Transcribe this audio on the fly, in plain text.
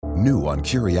New on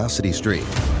Curiosity Stream.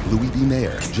 Louis B.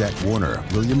 Mayer, Jack Warner,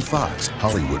 William Fox.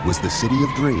 Hollywood was the city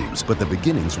of dreams, but the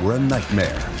beginnings were a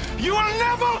nightmare. You will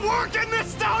never work in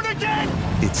this town again!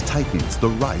 It's Titans, the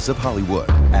rise of Hollywood.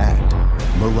 And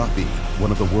Merapi,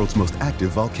 one of the world's most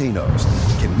active volcanoes.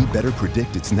 Can we better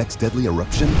predict its next deadly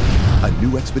eruption? A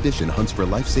new expedition hunts for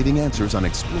life-saving answers on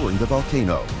exploring the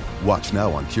volcano. Watch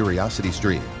now on Curiosity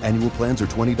Stream. Annual plans are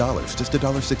 $20, just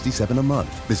 $1.67 a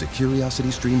month. Visit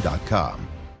curiositystream.com.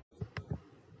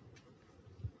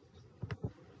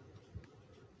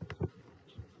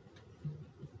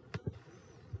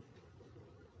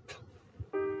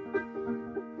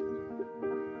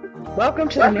 Welcome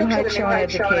to the New Heights Show on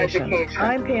Education.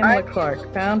 I'm Pamela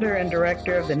Clark, founder and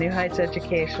director of the New Heights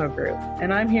Educational Group,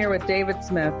 and I'm here with David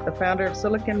Smith, the founder of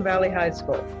Silicon Valley High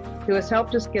School, who has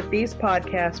helped us get these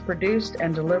podcasts produced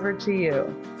and delivered to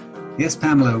you. Yes,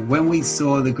 Pamela, when we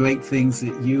saw the great things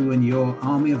that you and your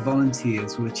army of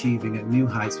volunteers were achieving at New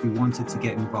Heights, we wanted to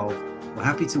get involved. We're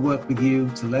happy to work with you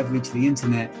to leverage the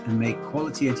internet and make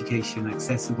quality education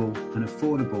accessible and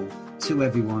affordable to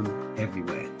everyone,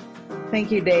 everywhere. Thank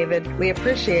you, David. We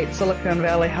appreciate Silicon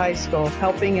Valley High School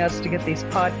helping us to get these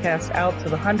podcasts out to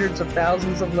the hundreds of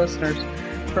thousands of listeners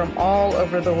from all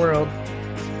over the world.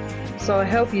 So I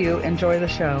hope you enjoy the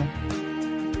show.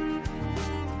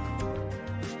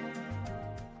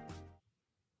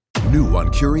 New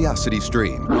on Curiosity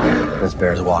Stream. This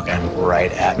bear's walking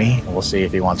right at me. We'll see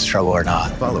if he wants trouble or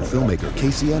not. Follow filmmaker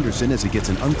Casey Anderson as he gets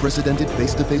an unprecedented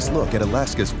face-to-face look at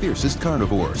Alaska's fiercest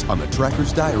carnivores on the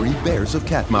Tracker's Diary Bears of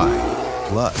Katmai.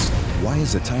 Plus, why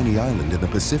is a tiny island in the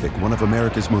Pacific one of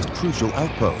America's most crucial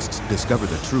outposts? Discover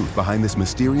the truth behind this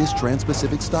mysterious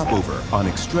trans-Pacific stopover on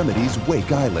Extremities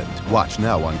Wake Island. Watch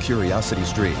now on Curiosity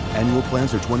Stream. Annual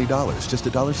plans are $20, just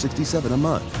 $1.67 a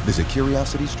month. Visit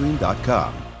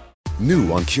curiositystream.com.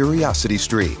 New on Curiosity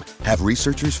Stream. Have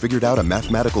researchers figured out a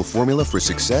mathematical formula for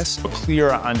success? A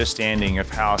clearer understanding of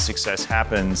how success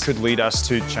happens could lead us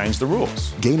to change the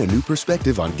rules. Gain a new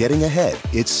perspective on getting ahead.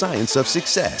 It's Science of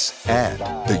Success. And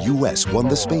the U.S. won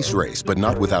the space race, but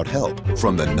not without help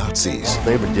from the Nazis.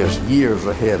 They were just years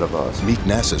ahead of us. Meet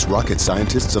NASA's rocket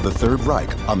scientists of the Third Reich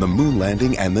on the moon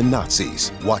landing and the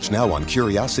Nazis. Watch now on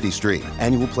Curiosity Stream.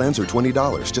 Annual plans are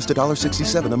 $20, just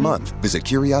 $1.67 a month. Visit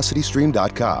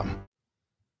curiositystream.com.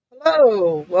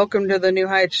 Hello, welcome to the New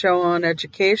Heights Show on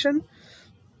Education.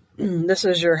 This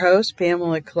is your host,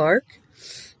 Pamela Clark,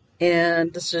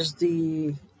 and this is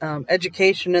the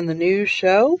Education in the News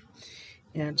show.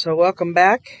 And so welcome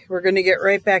back. We're going to get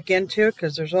right back into it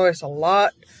because there's always a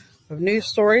lot of news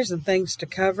stories and things to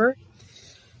cover.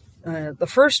 The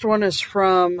first one is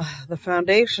from the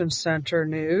Foundation Center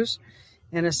News,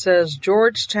 and it says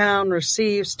Georgetown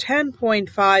receives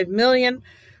 $10.5 million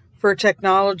for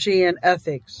technology and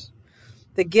ethics.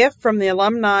 The gift from the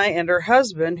alumni and her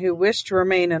husband, who wish to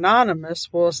remain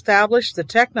anonymous, will establish the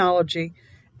Technology,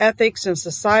 Ethics, and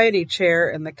Society Chair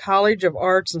in the College of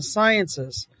Arts and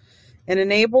Sciences and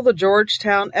enable the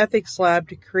Georgetown Ethics Lab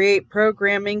to create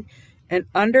programming and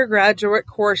undergraduate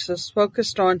courses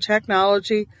focused on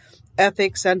technology,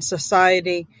 ethics, and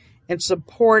society, and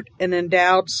support an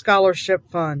endowed scholarship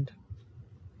fund.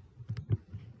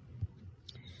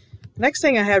 Next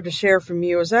thing I have to share from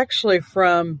you is actually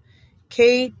from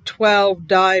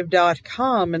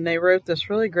K12dive.com, and they wrote this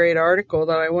really great article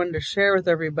that I wanted to share with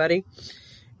everybody,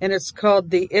 and it's called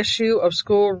The Issue of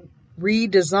School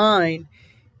Redesign,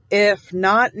 If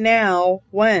Not Now,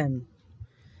 When?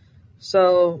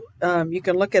 So you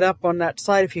can look it up on that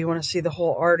site if you want to see the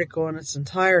whole article in its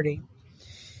entirety.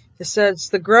 It says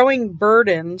the growing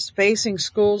burdens facing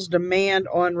schools demand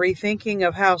on rethinking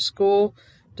of how school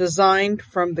designed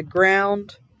from the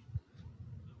ground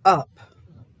up.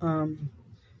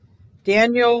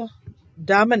 Daniel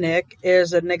Dominic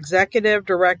is an executive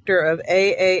director of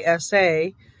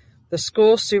AASA, the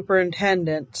School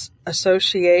Superintendents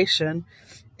Association,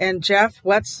 and Jeff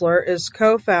Wetzler is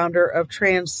co-founder of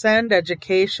Transcend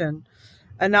Education,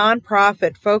 a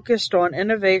nonprofit focused on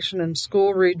innovation in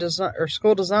school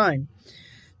design.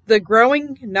 The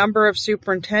growing number of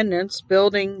superintendents,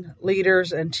 building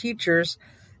leaders, and teachers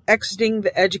exiting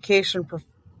the education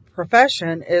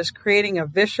profession is creating a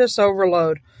vicious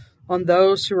overload on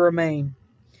those who remain,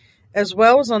 as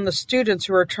well as on the students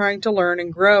who are trying to learn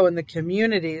and grow in the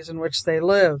communities in which they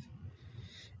live.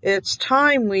 It's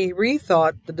time we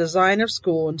rethought the design of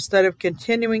school instead of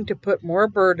continuing to put more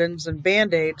burdens and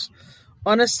band-aids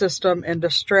on a system in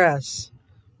distress.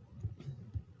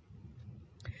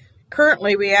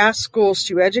 Currently, we ask schools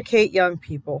to educate young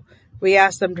people. We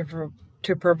ask them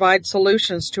to provide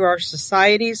solutions to our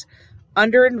society's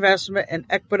underinvestment in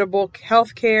equitable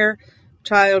health care,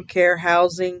 childcare,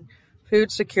 housing,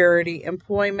 food security,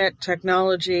 employment,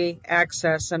 technology,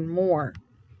 access, and more.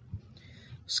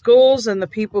 Schools and the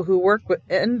people who work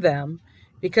in them,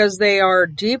 because they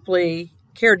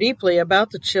care deeply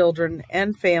about the children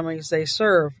and families they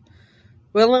serve,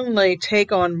 willingly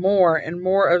take on more and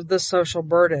more of the social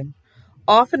burden,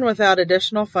 often without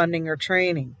additional funding or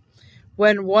training.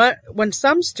 When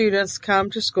some students come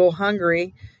to school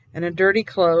hungry and in dirty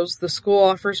clothes, the school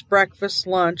offers breakfast,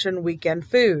 lunch, and weekend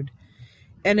food.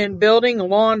 And in building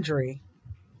laundry,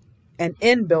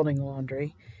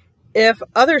 if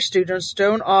other students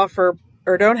don't offer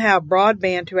or don't have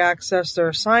broadband to access their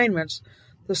assignments,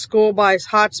 the school buys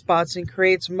hotspots and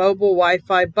creates mobile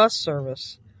Wi-Fi bus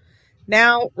service.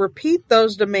 Now, repeat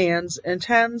those demands in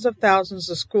tens of thousands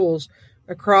of schools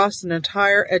across an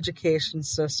entire education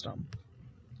system.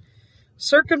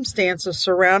 Circumstances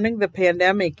surrounding the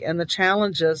pandemic and the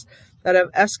challenges that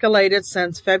have escalated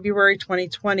since February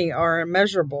 2020 are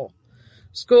immeasurable.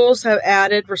 Schools have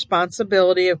added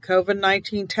responsibility of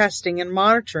COVID-19 testing and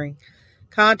monitoring,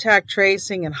 contact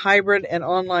tracing, and hybrid and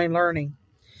online learning.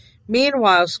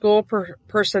 Meanwhile, school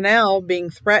personnel being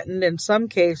threatened, in some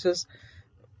cases,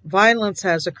 violence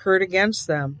has occurred against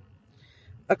them.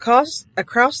 Across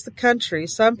the country,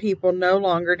 some people no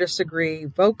longer disagree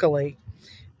vocally,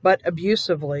 but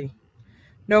abusively.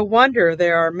 No wonder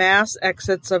there are mass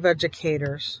exits of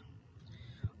educators.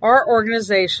 Our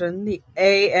organization, the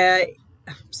AASA,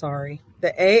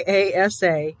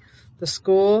 the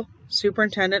School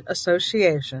Superintendent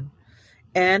Association,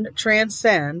 and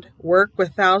Transcend work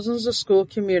with thousands of school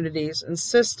communities and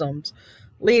systems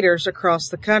leaders across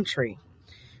the country.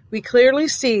 We clearly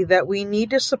see that we need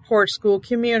to support school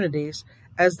communities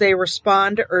as they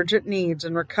respond to urgent needs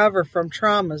and recover from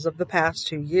traumas of the past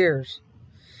 2 years.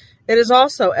 It is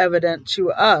also evident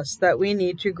to us that we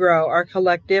need to grow our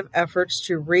collective efforts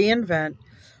to reinvent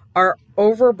our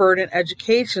overburdened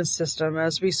education system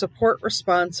as we support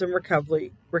response and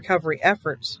recovery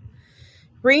efforts.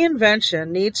 Reinvention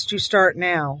needs to start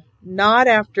now, not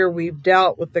after we've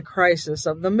dealt with the crisis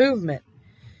of the movement.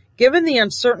 Given the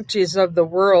uncertainties of the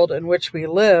world in which we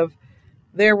live,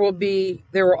 there will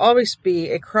always be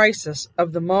a crisis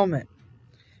of the moment.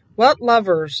 What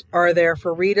levers are there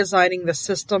for redesigning the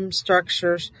systems,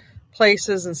 structures,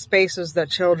 places, and spaces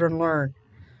that children learn?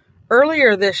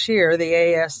 Earlier this year, the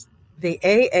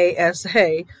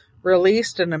AASA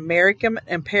released an American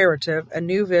Imperative, a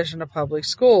new vision of public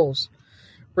schools.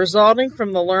 Resulting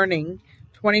from the Learning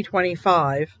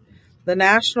 2025, the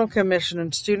National Commission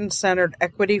on Student-Centered,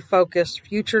 Equity-Focused,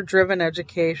 Future-Driven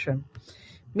Education.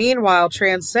 Meanwhile,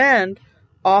 Transcend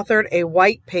authored a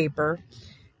white paper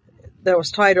that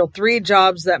was titled 3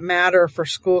 Jobs That Matter for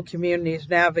School Communities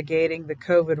Navigating the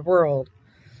COVID World.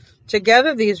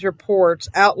 Together, these reports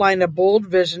outline a bold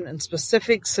vision and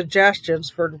specific suggestions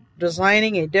for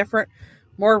designing a different,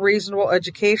 more reasonable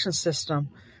education system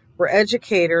where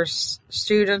educators,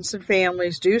 students, and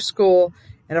families do school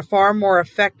in a far more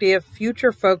effective,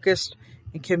 future-focused,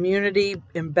 and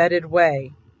community-embedded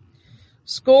way.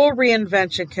 School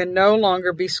reinvention can no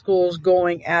longer be schools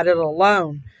going at it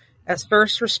alone as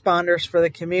first responders for the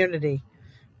community.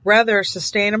 Rather,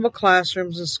 sustainable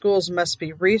classrooms and schools must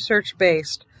be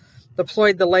research-based,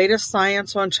 deploy the latest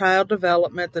science on child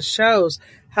development that shows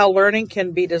how learning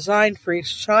can be designed for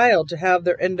each child to have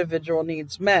their individual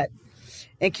needs met,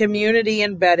 and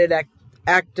community-embedded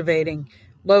activating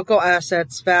local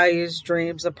assets, values,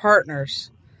 dreams, and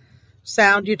partners.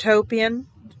 Sound utopian?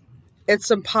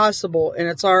 It's impossible, and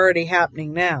it's already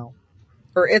happening now.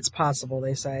 Or it's possible,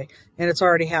 they say, and it's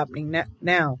already happening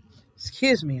now.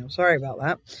 Excuse me, I'm sorry about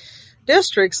that.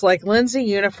 Districts like Lindsay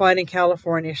Unified in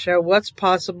California show what's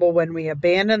possible when we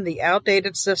abandon the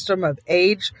outdated system of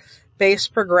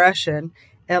age-based progression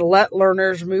and let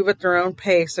learners move at their own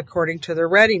pace according to their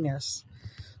readiness.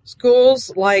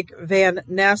 Schools like Van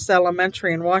Ness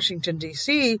Elementary in Washington,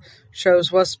 D.C.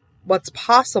 shows what's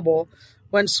possible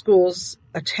when schools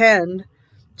attend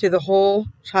to the whole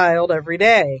child every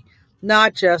day,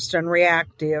 not just in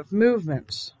reactive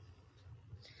movements.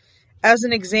 As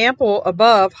an example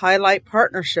above, highlight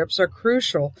partnerships are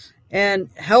crucial in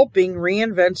helping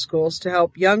reinvent schools to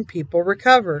help young people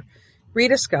recover,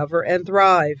 rediscover, and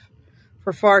thrive.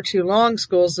 For far too long,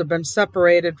 schools have been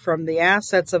separated from the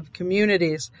assets of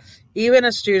communities, even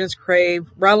as students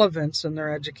crave relevance in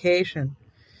their education.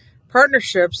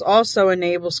 Partnerships also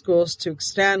enable schools to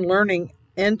extend learning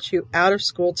into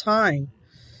out-of-school time.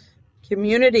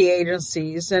 Community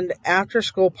agencies and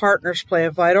after-school partners play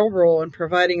a vital role in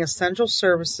providing essential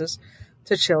services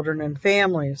to children and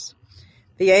families.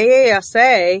 The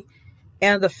AASA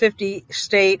and the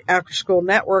 50-state after-school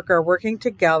network are working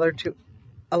together to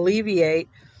alleviate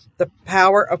the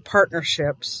power of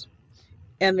partnerships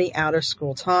and the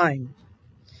out-of-school time.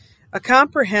 A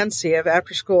comprehensive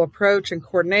after-school approach and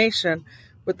coordination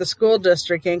with the school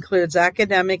district includes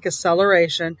academic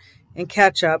acceleration and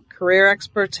catch-up, career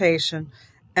exploitation,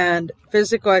 and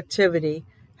physical activity,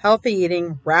 healthy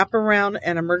eating, wraparound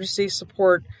and emergency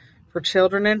support for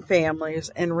children and families,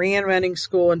 and reinventing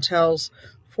school entails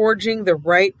forging the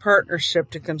right partnership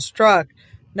to construct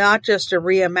not just a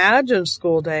reimagined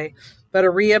school day, but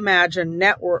a reimagined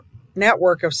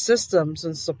network of systems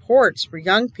and supports for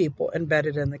young people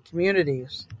embedded in the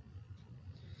communities.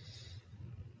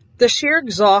 The sheer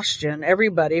exhaustion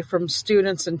everybody from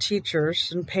students and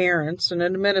teachers and parents and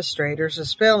administrators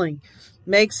is feeling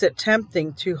makes it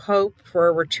tempting to hope for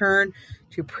a return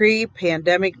to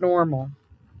pre-pandemic normal.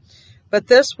 But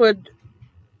this would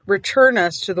return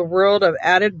us to the world of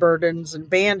added burdens and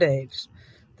band-aids.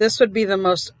 This would be the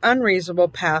most unreasonable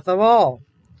path of all.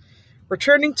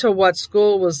 Returning to what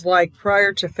school was like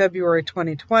prior to February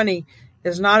 2020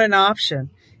 is not an option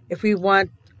if we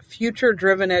want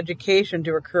future-driven education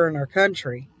to occur in our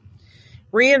country.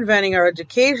 Reinventing our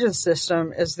education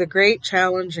system is the great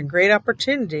challenge and great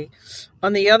opportunity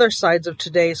on the other sides of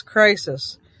today's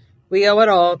crisis. We owe it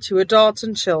all to adults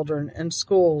and children and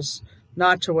schools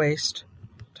not to waste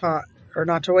time or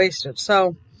not to waste it.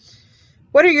 So,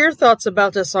 what are your thoughts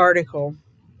about this article?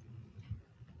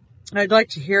 I'd like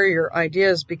to hear your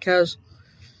ideas because,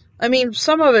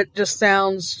 some of it just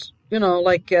sounds,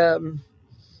 like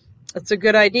it's a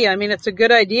good idea. It's a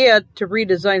good idea to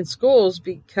redesign schools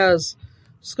because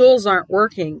schools aren't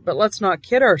working, but let's not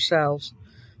kid ourselves.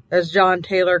 As John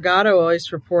Taylor Gatto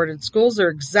always reported, schools are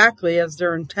exactly as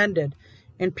they're intended,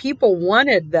 and people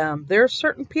wanted them. There are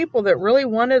certain people that really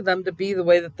wanted them to be the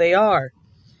way that they are.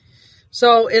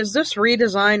 So is this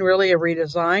redesign really a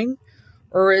redesign,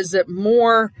 or is it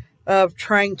more of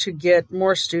trying to get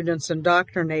more students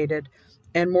indoctrinated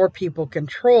and more people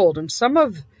controlled? And some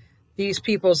of these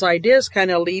people's ideas kind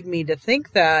of lead me to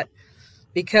think that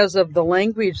because of the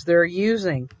language they're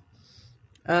using,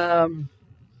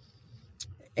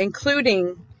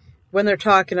 including when they're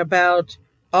talking about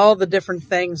all the different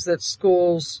things that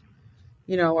schools,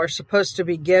 are supposed to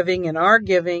be giving and are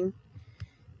giving,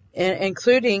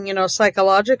 including,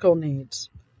 psychological needs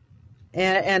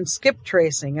and skip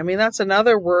tracing. That's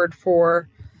another word for,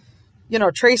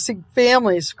 tracing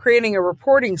families, creating a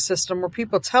reporting system where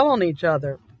people tell on each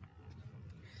other.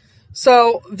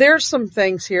 So there's some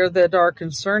things here that are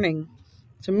concerning,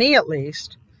 to me at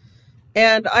least.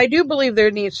 And I do believe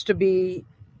there needs to be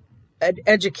an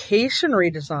education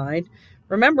redesign.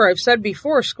 Remember, I've said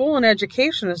before, school and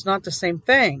education is not the same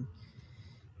thing.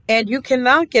 And you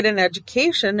cannot get an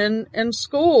education in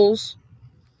schools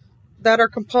that are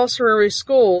compulsory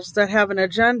schools that have an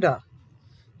agenda.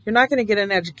 You're not going to get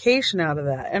an education out of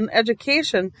that. And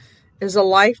education is a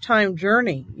lifetime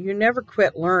journey. You never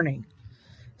quit learning.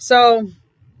 So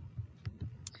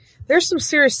there's some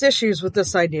serious issues with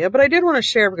this idea, but I did want to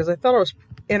share because I thought it was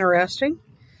interesting.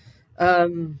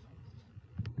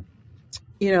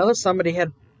 Somebody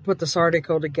had put this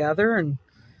article together and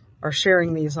are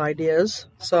sharing these ideas.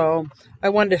 So I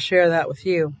wanted to share that with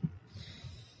you.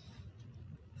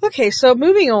 Okay, so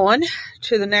moving on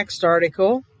to the next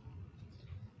article.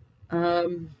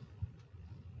 Let's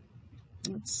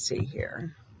see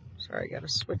here. Sorry, I got to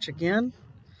switch again.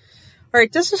 All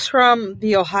right, this is from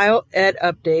the Ohio Ed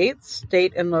Update,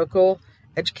 state and local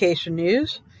education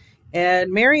news.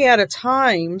 And Marietta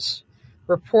Times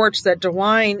reports that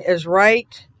DeWine is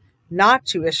right not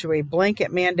to issue a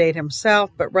blanket mandate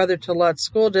himself, but rather to let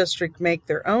school districts make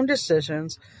their own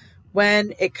decisions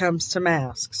when it comes to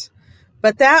masks.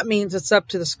 But that means it's up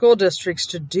to the school districts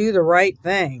to do the right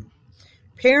thing.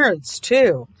 Parents,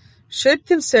 too, should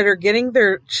consider getting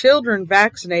their children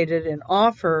vaccinated and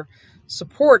offer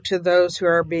support to those who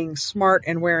are being smart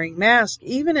and wearing masks,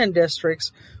 even in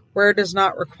districts where it is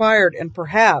not required, and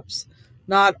perhaps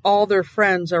not all their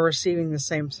friends are receiving the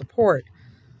same support.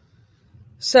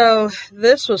 So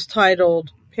this was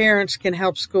titled, Parents Can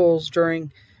Help Schools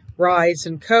During Rise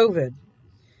in COVID.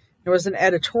 There was an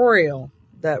editorial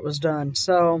that was done.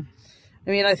 So,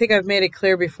 I think I've made it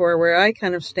clear before where I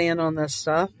kind of stand on this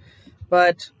stuff.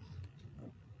 But,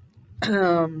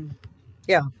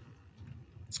 yeah.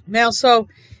 Now,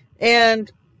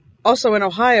 and also in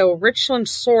Ohio, Richland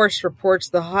Source reports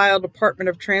the Ohio Department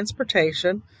of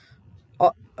Transportation,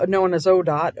 known as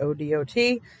ODOT,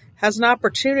 O-D-O-T, has an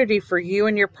opportunity for you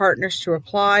and your partners to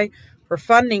apply for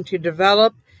funding to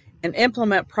develop and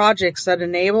implement projects that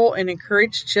enable and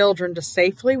encourage children to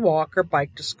safely walk or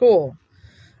bike to school.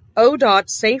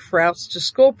 ODOT's Safe Routes to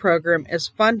School program is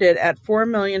funded at $4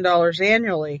 million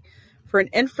annually for an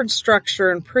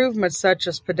infrastructure improvements such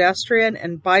as pedestrian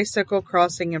and bicycle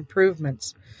crossing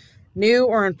improvements, new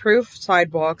or improved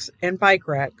sidewalks and bike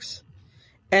racks,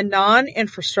 and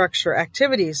non-infrastructure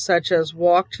activities such as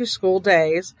walk-to-school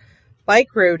days,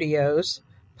 bike rodeos,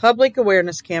 public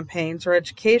awareness campaigns, or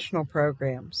educational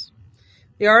programs.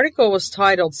 The article was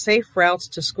titled Safe Routes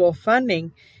to School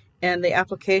Funding, and the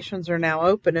applications are now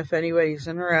open if anybody's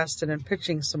interested in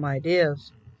pitching some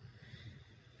ideas.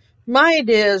 My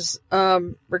ideas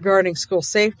regarding school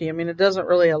safety, it doesn't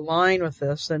really align with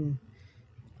this, and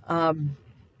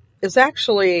is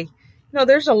actually,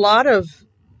 there's a lot of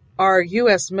our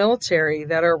U.S. military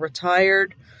that are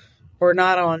retired or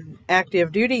not on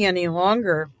active duty any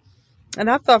longer. And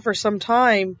I've thought for some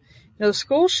time,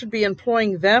 schools should be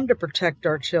employing them to protect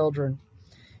our children.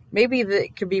 Maybe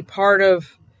that could be part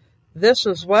of this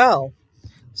as well.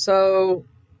 So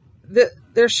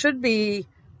there should be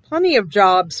plenty of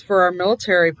jobs for our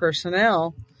military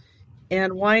personnel,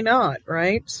 and why not,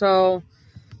 right? So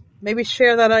maybe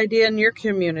share that idea in your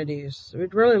communities.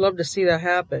 We'd really love to see that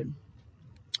happen.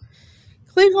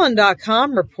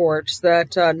 Cleveland.com reports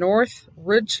that North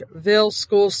Ridgeville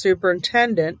School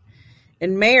Superintendent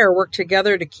and Mayor work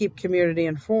together to keep community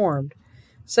informed.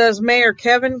 Says Mayor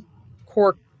Kevin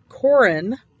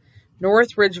Corcoran,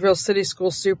 North Ridgeville City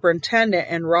School Superintendent,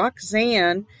 and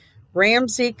Roxanne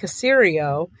Ramsey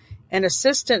Caserio and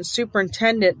Assistant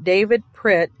Superintendent David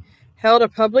Pritt held a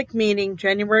public meeting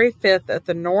January 5th at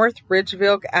the North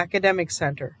Ridgeville Academic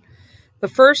Center. The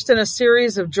first in a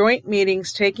series of joint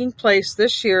meetings taking place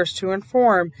this year is to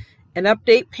inform and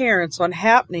update parents on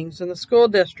happenings in the school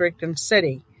district and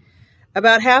city.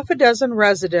 About half a dozen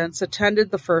residents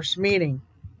attended the first meeting.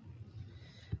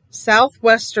 I'm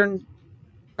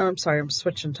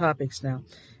switching topics now.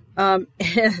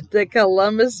 The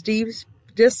Columbus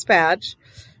Dispatch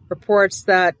reports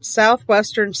that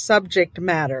Southwestern subject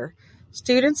matter.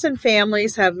 Students and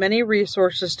families have many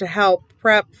resources to help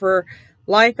prep for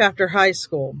life after high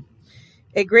school.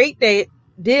 A great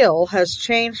deal has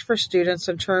changed for students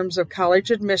in terms of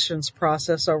college admissions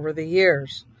process over the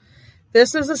years.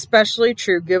 This is especially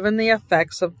true given the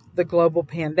effects of the global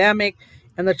pandemic,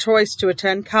 and the choice to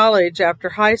attend college after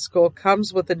high school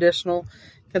comes with additional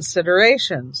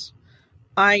considerations.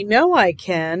 I Know I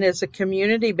Can is a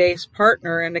community-based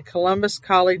partner in the Columbus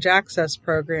College Access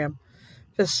Program,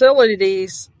 which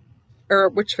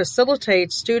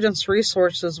facilitates students'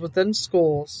 resources within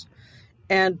schools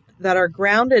and that are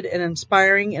grounded in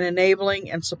inspiring and enabling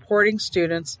and supporting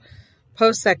students'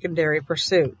 post-secondary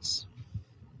pursuits.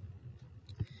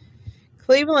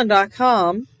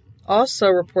 Cleveland.com also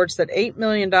reports that $8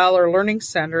 million learning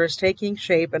center is taking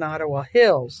shape in Ottawa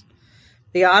Hills.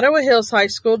 The Ottawa Hills High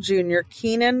School junior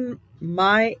Keenan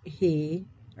Mayhe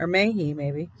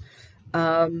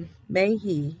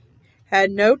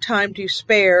had no time to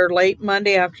spare late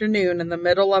Monday afternoon in the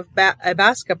middle of a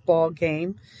basketball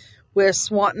game with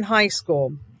Swanton High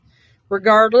School.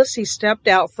 Regardless, he stepped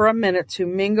out for a minute to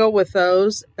mingle with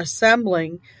those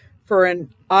assembling for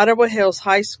an Ottawa Hills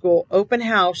High School open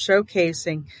house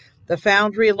showcasing the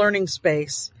Foundry Learning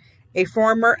Space, a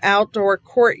former outdoor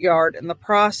courtyard in the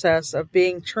process of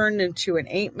being turned into an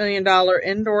 $8 million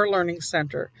indoor learning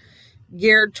center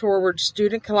geared towards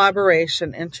student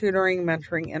collaboration and tutoring,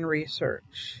 mentoring, and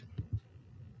research.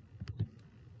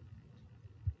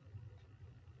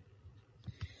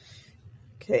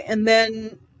 Okay, and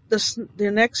then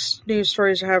the next news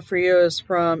stories I have for you is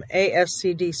from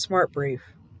ASCD Smart Brief.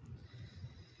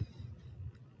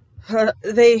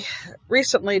 They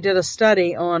recently did a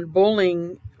study on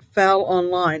bullying fell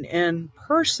online in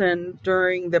person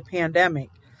during the pandemic.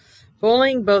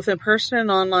 Bullying, both in person and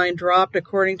online, dropped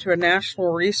according to a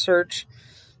national research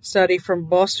study from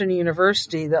Boston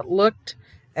University that looked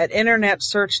at internet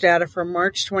search data from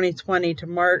March 2020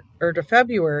 to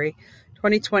February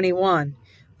 2021.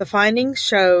 The findings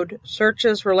showed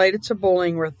searches related to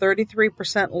bullying were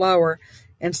 33% lower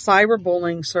and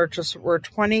cyberbullying searches were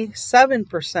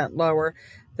 27% lower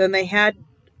than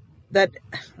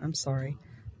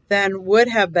than would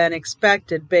have been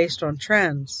expected based on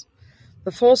trends.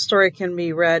 The full story can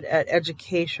be read at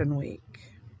Education Week.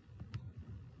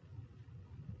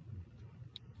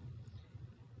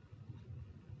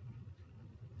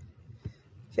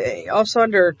 Okay, also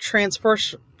under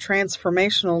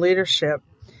transformational leadership,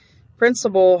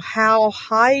 principle how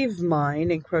hive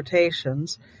mind, in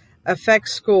quotations,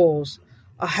 affects schools.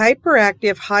 A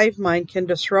hyperactive hive mind can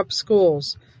disrupt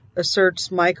schools,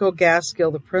 asserts Michael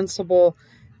Gaskill, the principal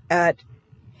at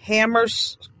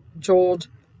Hammersjold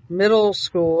Middle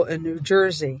School in New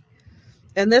Jersey.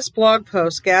 In this blog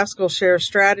post, Gaskell shares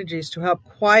strategies to help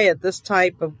quiet this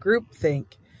type of groupthink,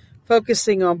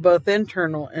 focusing on both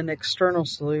internal and external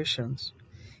solutions.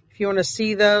 If you want to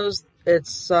see those,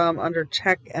 it's under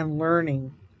Tech and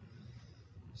Learning.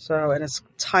 And it's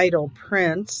titled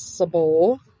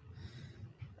Principle,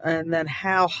 and then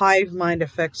How Hive Mind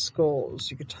Affects Schools.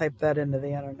 You could type that into the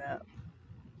internet.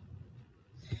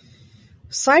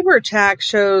 Cyber attack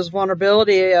shows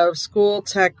vulnerability of school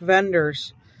tech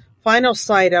vendors. Final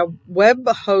Sight, a web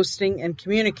hosting and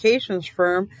communications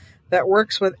firm that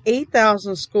works with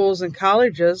 8,000 schools and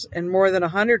colleges in more than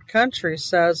 100 countries,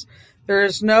 says there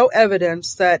is no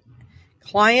evidence that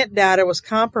client data was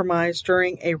compromised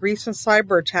during a recent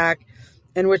cyber attack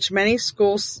in which many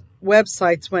schools'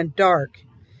 websites went dark.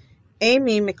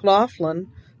 Amy McLaughlin,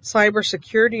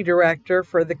 cybersecurity director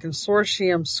for the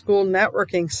consortium School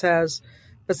Networking, says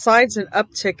besides an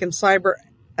uptick in cyber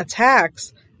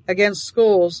attacks against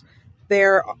schools,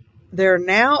 there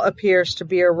now appears to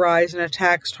be a rise in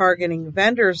attacks targeting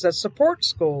vendors that support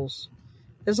schools.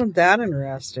 Isn't that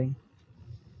interesting?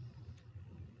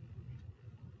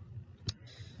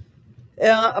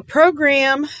 A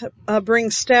program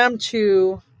brings STEM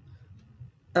to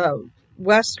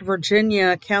West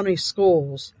Virginia County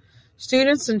schools.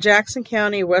 Students in Jackson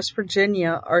County, West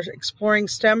Virginia, are exploring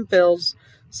STEM fields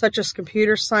such as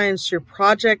computer science through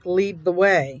Project Lead the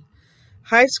Way.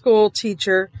 High school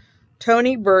teacher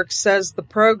Tony Burke says the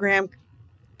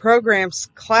program's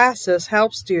classes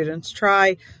help students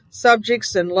try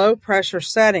subjects in low-pressure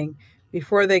setting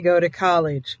before they go to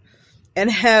college, and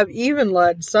have even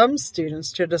led some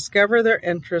students to discover their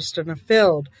interest in a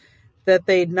field that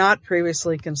they'd not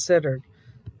previously considered.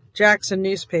 Jackson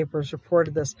newspapers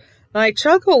reported this. And I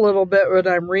chuckle a little bit when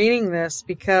I'm reading this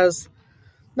because,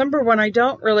 number one, I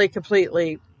don't really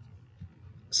completely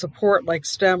support like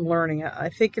STEM learning. I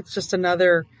think it's just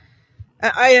another...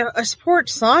 I support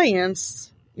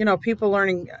science, people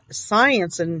learning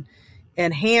science and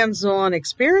hands-on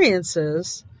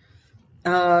experiences,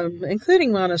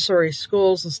 including Montessori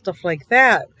schools and stuff like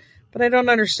that. But I don't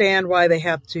understand why they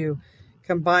have to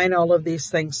combine all of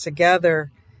these things together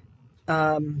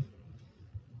in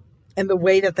the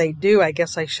way that they do, I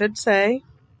guess I should say.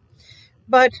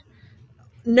 But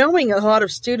knowing a lot of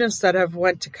students that have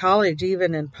went to college,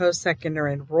 even in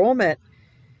post-secondary enrollment,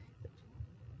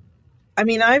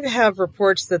 I have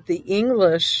reports that the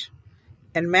English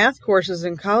and math courses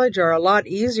in college are a lot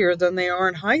easier than they are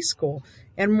in high school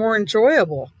and more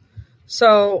enjoyable.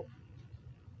 So,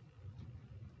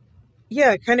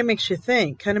 yeah, it kind of makes you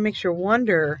think, kind of makes you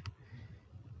wonder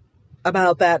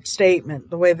about that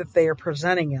statement, the way that they are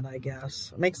presenting it, I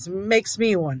guess. It makes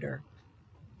me wonder.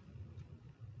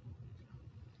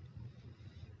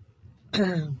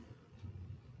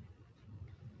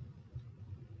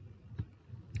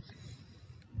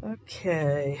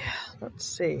 Okay, let's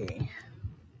see.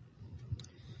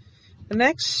 The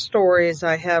next stories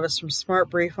I have is from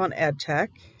Smart Brief on EdTech.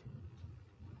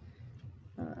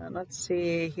 Let's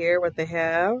see here what they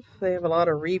have. They have a lot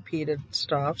of repeated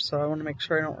stuff, so I want to make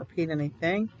sure I don't repeat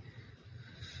anything.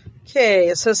 Okay,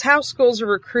 it says how schools are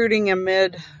recruiting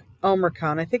amid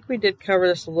Omicron. I think we did cover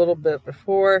this a little bit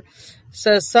before. It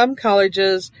says some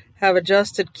colleges have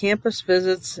adjusted campus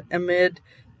visits amid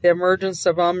the emergence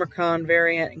of Omicron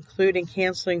variant, including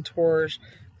canceling tours,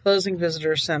 closing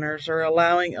visitor centers, or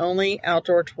allowing only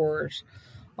outdoor tours,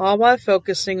 all while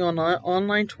focusing on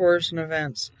online tours and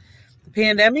events. The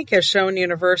pandemic has shown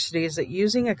universities that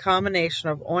using a combination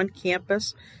of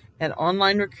on-campus and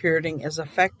online recruiting is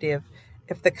effective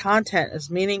if the content is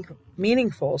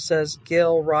meaningful, says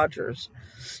Gil Rogers,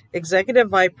 Executive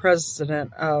Vice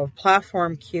President of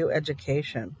Platform Q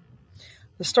Education.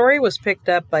 The story was picked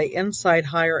up by Inside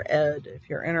Higher Ed, if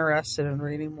you're interested in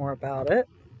reading more about it.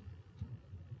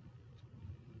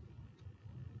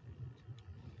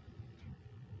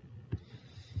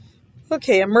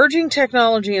 Okay, emerging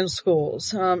technology in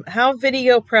schools. How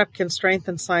video prep can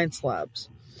strengthen science labs.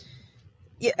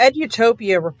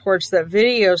 EdUtopia reports that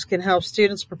videos can help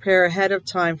students prepare ahead of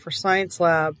time for science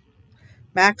lab,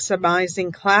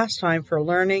 maximizing class time for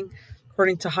learning,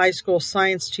 according to high school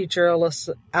science teacher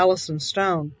Allison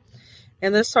Stone.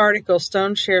 In this article,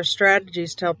 Stone shares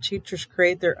strategies to help teachers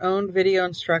create their own video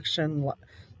instruction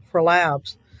for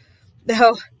labs.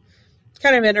 Now, it's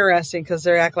kind of interesting because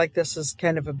they act like this is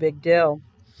kind of a big deal.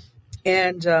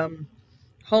 And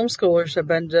homeschoolers have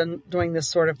been doing this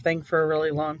sort of thing for a really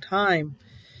long time.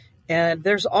 And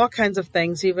there's all kinds of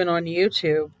things, even on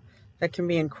YouTube, that can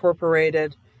be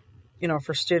incorporated,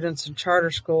 for students in charter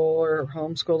school or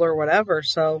homeschool or whatever.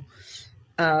 So,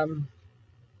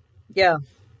 yeah.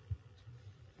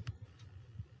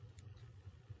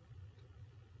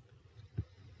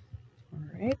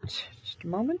 right, just a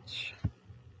moment.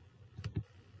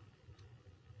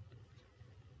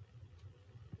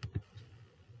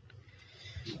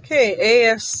 Okay,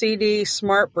 ASCD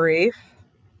Smart Brief.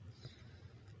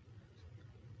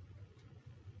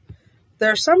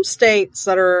 There are some states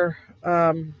that are,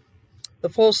 the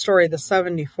full story, the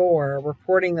 74,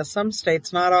 reporting that some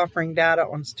states not offering data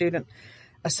on student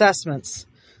assessments.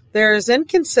 There is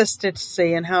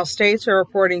inconsistency in how states are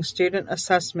reporting student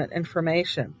assessment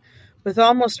information, with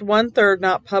almost one-third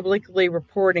not publicly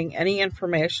reporting any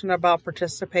information about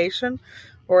participation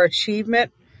or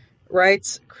achievement,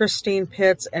 writes Christine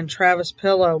Pitts and Travis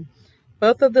Pillow,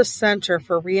 both of the Center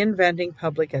for Reinventing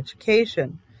Public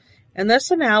Education. In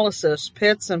this analysis,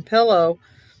 Pitts and Pillow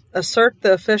assert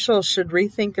the officials should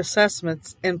rethink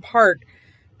assessments in part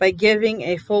by giving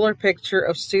a fuller picture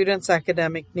of students'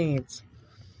 academic needs.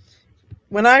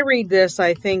 When I read this,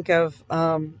 I think of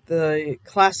the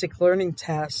classic learning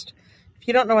test. If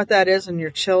you don't know what that is and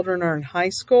your children are in high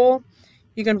school,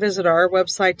 you can visit our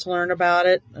website to learn about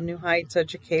it,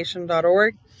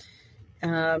 newheightseducation.org,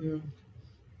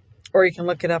 or you can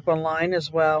look it up online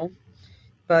as well.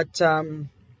 But,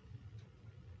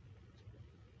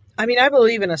 I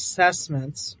believe in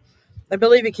assessments. I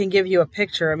believe it can give you a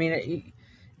picture. It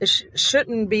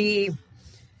shouldn't be,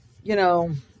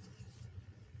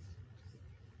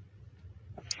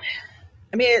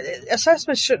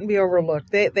 assessments shouldn't be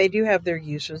overlooked. They do have their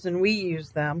uses, and we use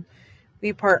them.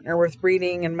 We partner with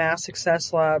Reading and Math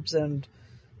Success Labs and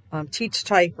Teach,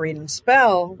 Type, Read, and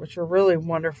Spell, which are really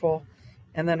wonderful.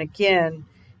 And then again,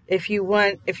 if you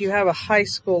have a high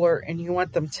schooler and you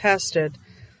want them tested,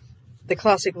 the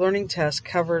classic learning test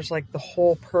covers like the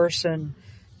whole person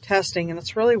testing, and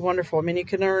it's really wonderful. You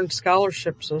can earn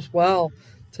scholarships as well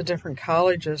to different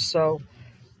colleges. So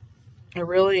I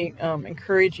really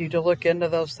encourage you to look into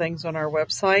those things on our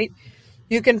website.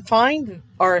 You can find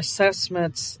our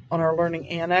assessments on our Learning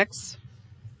Annex,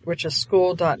 which is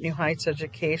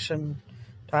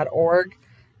school.newheightseducation.org,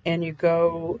 and you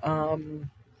go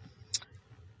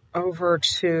over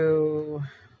to,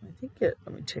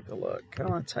 let me take a look. I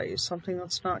don't want to tell you something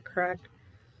that's not correct.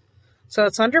 So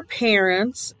it's under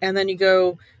Parents, and then you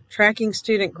go Tracking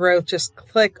Student Growth. Just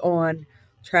click on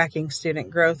Tracking Student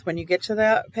Growth when you get to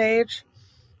that page,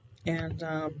 and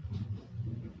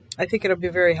I think it'll be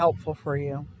very helpful for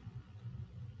you.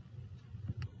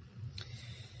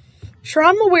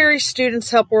 Trauma-weary students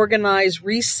help organize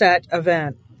Reset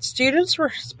event. Students'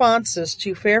 responses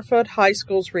to Fairfield High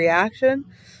School's reaction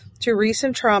to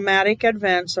recent traumatic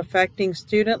events affecting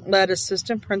student-led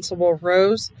assistant principal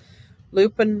Rose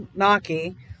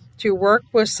Lupinaki to work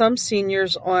with some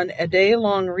seniors on a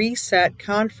day-long Reset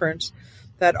conference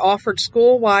that offered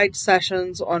school-wide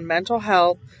sessions on mental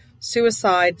health,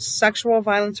 suicide, sexual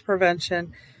violence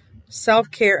prevention,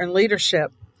 self-care, and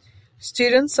leadership.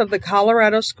 Students of the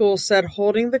Colorado school said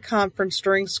holding the conference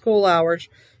during school hours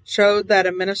showed that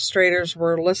administrators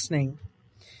were listening.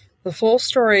 The full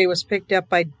story was picked up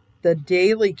by the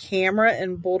Daily Camera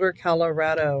in Boulder,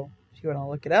 Colorado, if you want to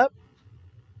look it up.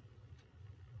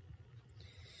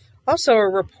 Also, a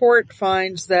report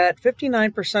finds that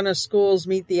 59% of schools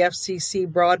meet the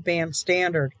FCC broadband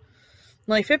standard.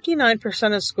 Only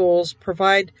 59% of schools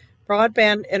provide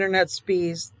broadband internet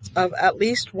speeds of at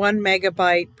least 1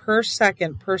 megabyte per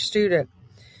second per student,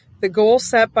 the goal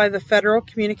set by the Federal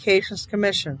Communications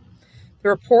Commission. The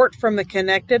report from the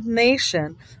Connected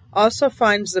Nation also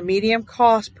finds the median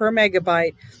cost per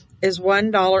megabyte is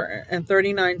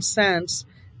 $1.39,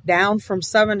 down from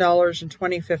 $7 in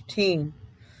 2015.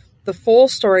 The full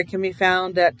story can be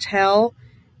found at Tell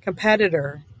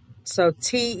Competitor, so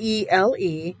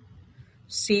TELECOMPETITOR,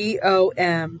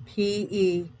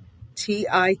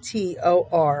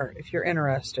 if you're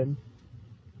interested.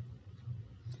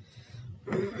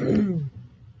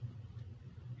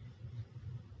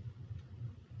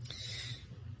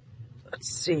 Let's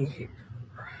see here.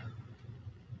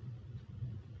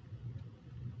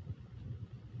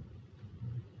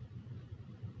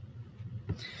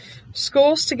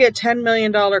 Schools to get $10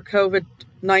 million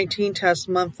COVID-19 tests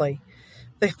monthly.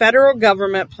 The federal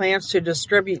government plans to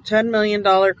distribute $10 million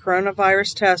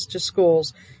coronavirus tests to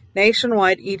schools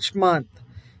nationwide each month.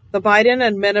 The Biden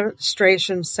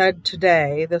administration said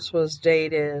today, this was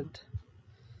dated,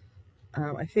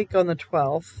 I think on the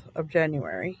 12th of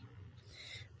January,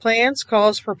 plans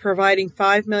calls for providing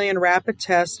 5 million rapid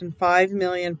tests and 5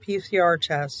 million PCR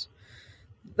tests.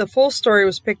 The full story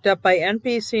was picked up by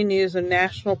NBC News and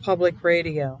National Public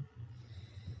Radio.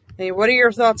 Hey, what are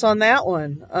your thoughts on that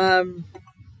one? I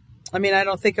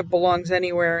don't think it belongs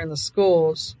anywhere in the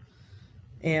schools.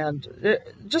 And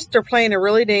they're playing a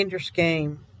really dangerous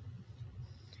game.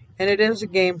 And it is a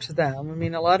game to them. I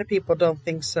mean, a lot of people don't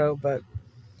think so, but,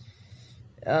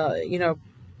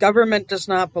 government does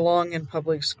not belong in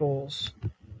public schools.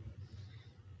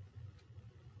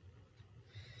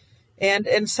 And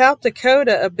in South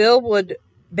Dakota, a bill would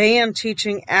ban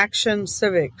teaching action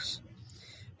civics.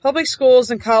 Public schools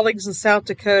and colleges in South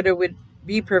Dakota would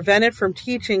be prevented from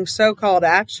teaching so-called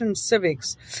action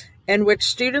civics, in which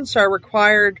students are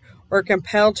required or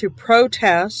compelled to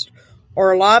protest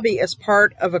or lobby as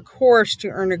part of a course to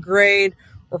earn a grade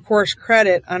or course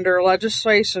credit under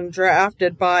legislation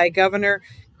drafted by Governor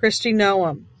Kristi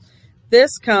Noem.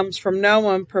 This comes from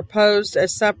Noem proposed a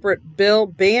separate bill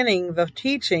banning the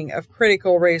teaching of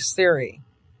critical race theory.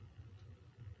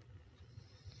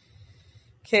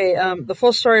 Okay, the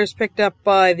full story was picked up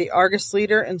by the Argus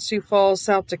Leader in Sioux Falls,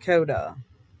 South Dakota.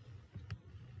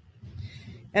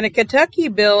 And a Kentucky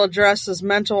bill addresses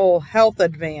mental health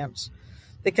advance.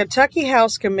 The Kentucky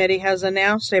House Committee has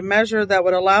announced a measure that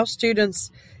would allow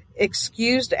students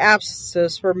excused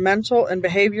absences for mental and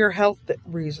behavioral health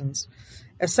reasons.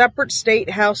 A separate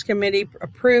state House Committee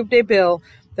approved a bill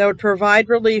that would provide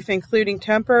relief, including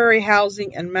temporary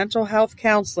housing and mental health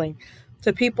counseling,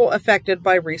 to people affected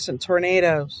by recent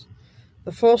tornadoes.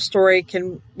 The full story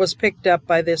was picked up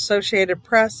by the Associated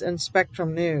Press and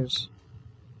Spectrum News.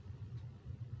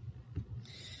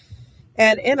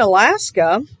 And in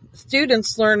Alaska,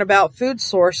 students learn about food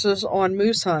sources on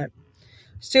moose hunt.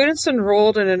 Students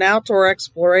enrolled in an outdoor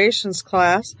explorations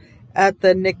class at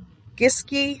the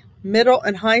Nikiski Middle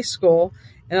and High School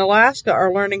in Alaska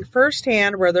are learning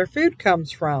firsthand where their food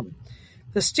comes from.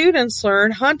 The students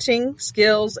learn hunting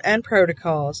skills and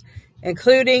protocols,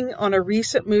 including on a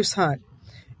recent moose hunt,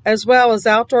 as well as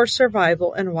outdoor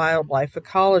survival and wildlife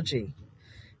ecology.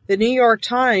 The New York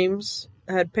Times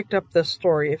had picked up this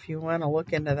story if you want to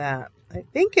look into that. I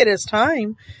think it is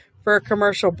time for a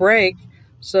commercial break,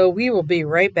 so we will be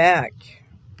right back.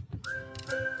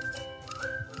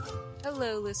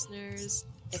 Hello, listeners.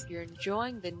 If you're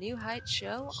enjoying the New Heights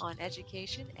show on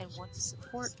education and want to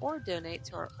support or donate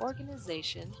to our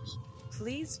organization,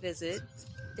 please visit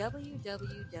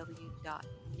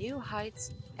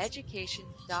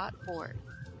www.newheightseducation.org.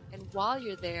 And while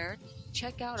you're there,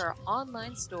 check out our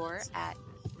online store at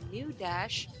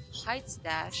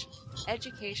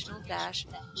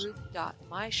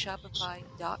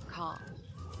new-heights-educational-group.myshopify.com.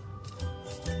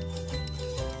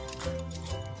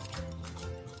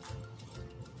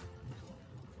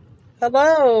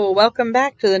 Hello, welcome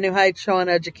back to the New Heights Show on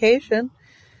Education.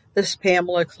 This is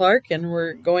Pamela Clark, and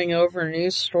we're going over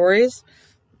news stories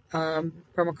from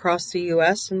across the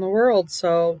U.S. and the world.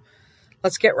 So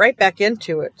let's get right back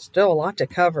into it. Still a lot to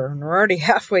cover, and we're already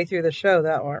halfway through the show.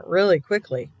 That went really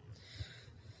quickly.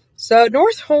 So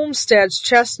North Homestead's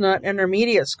Chestnut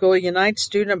Intermediate School unites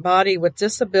student body with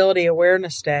Disability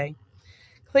Awareness Day.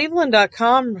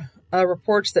 Cleveland.com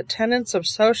reports that tenets of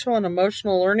social and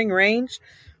emotional learning range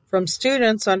from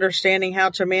students understanding how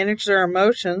to manage their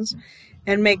emotions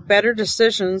and make better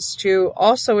decisions to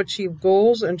also achieve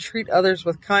goals and treat others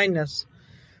with kindness.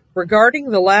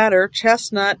 Regarding the latter,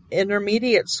 Chestnut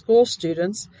Intermediate School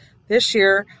students this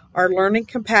year are learning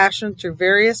compassion through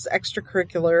various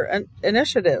extracurricular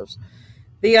initiatives.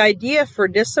 The idea for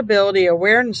Disability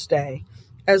Awareness Day,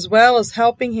 as well as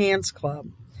Helping Hands Club,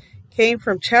 came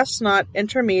from Chestnut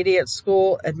Intermediate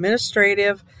School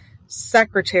Administrative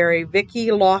Secretary Vicki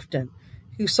Lofton,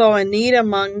 who saw a need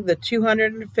among the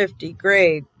 250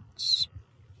 grades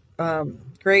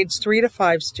 3 to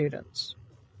 5 students.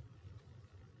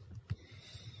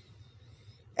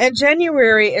 And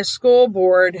January is School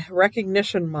Board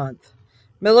Recognition Month.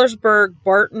 Millersburg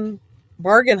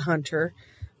Bargain Hunter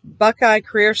Buckeye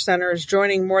Career Center is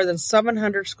joining more than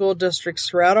 700 school districts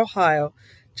throughout Ohio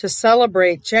to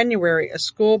celebrate January as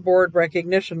School Board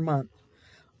Recognition Month.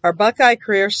 Our Buckeye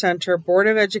Career Center Board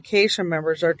of Education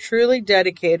members are truly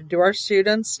dedicated to our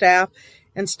students, staff,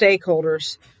 and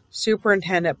stakeholders,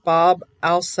 Superintendent Bob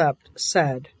Alsept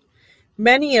said.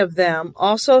 Many of them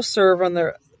also serve on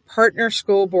the Partner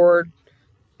School Board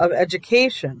of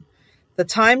Education. The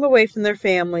time away from their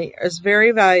family is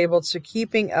very valuable to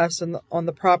keeping us on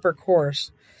the proper course.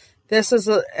 This is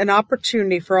an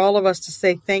opportunity for all of us to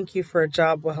say thank you for a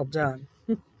job well done.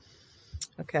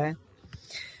 Okay.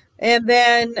 And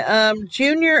then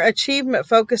Junior Achievement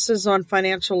focuses on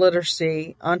financial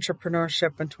literacy,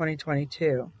 entrepreneurship in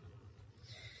 2022.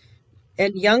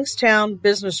 And Youngstown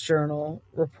Business Journal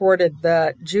reported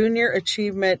that Junior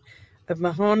Achievement of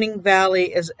Mahoning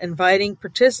Valley is inviting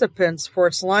participants for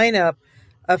its lineup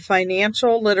of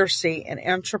financial literacy and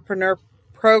entrepreneur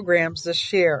programs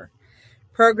this year.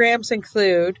 Programs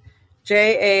include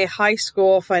JA High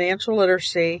School Financial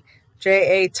Literacy,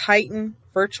 JA Titan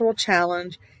Virtual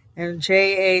Challenge, and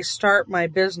JA Start My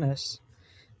Business.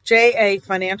 JA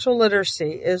Financial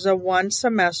Literacy is a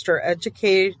one-semester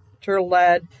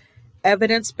educator-led,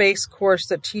 evidence-based course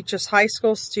that teaches high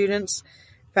school students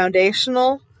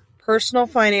foundational personal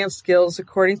finance skills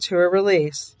according to a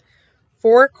release.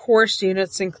 4 course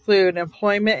units include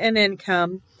employment and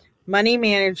income, money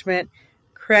management,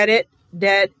 credit,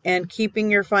 debt, and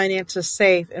keeping your finances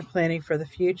safe and planning for the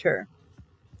future.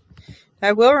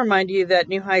 I will remind you that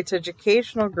New Heights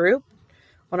Educational Group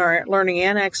on our Learning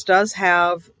Annex does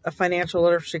have a financial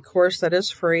literacy course that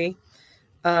is free.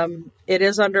 It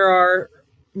is under our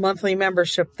monthly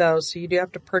membership, though, so you do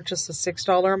have to purchase a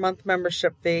 $6 a month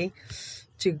membership fee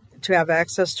to have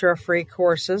access to our free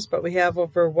courses. But we have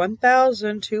over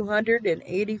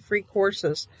 1,280 free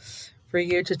courses for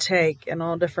you to take in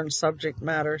all different subject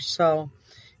matters, so,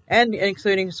 and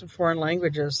including some foreign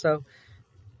languages. So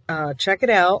check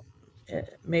it out.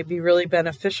 It may be really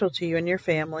beneficial to you and your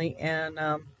family. And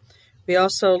we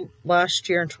also, last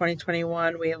year in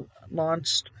 2021, we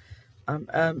launched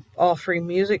all free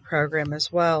music program as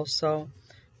well. So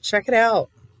check it out.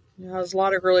 There's a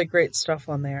lot of really great stuff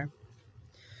on there.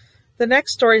 The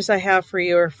next stories I have for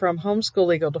you are from Homeschool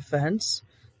Legal Defense.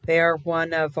 They are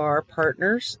one of our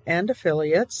partners and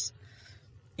affiliates,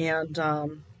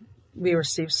 and we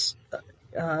receive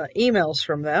emails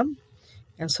from them,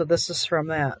 and so this is from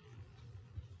that.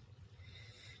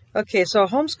 Okay, so a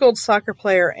homeschooled soccer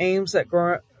player aims at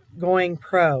going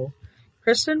pro.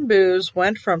 Kristen Booz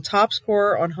went from top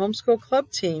scorer on homeschool club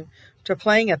team to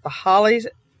playing at the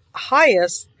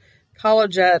highest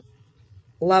collegiate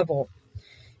level.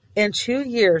 In 2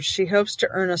 years, she hopes to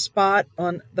earn a spot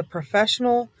on a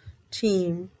professional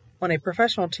team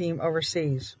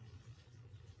overseas.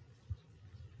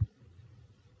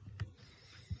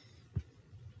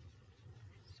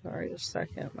 Sorry, a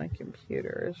second. My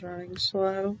computer is running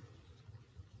slow.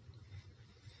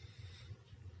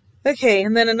 Okay,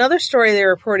 and then another story they're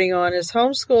reporting on is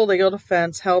Homeschool Legal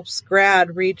Defense helps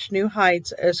grad reach new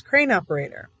heights as crane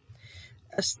operator.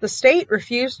 The state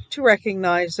refused to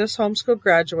recognize this homeschool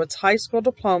graduate's high school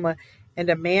diploma and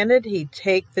demanded he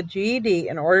take the GED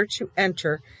in order to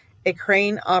enter a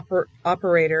crane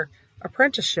operator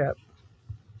apprenticeship.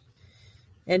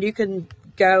 And you could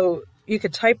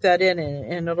type that in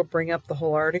and it'll bring up the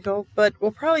whole article, but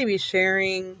they'll probably be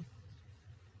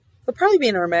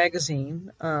in our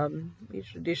magazine. We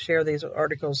should share these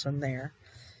articles in there.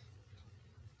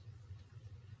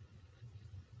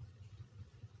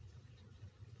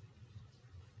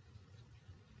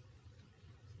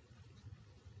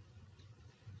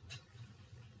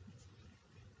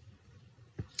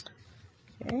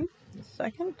 Okay, a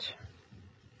second.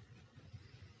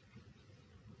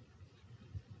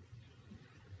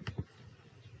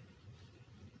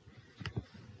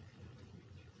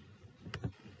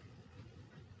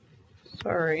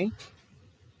 Sorry.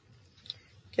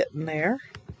 Getting there.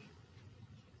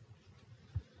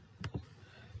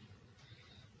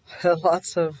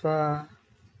 Lots of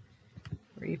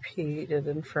repeated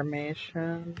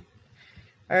information.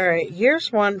 All right,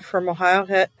 here's one from Ohio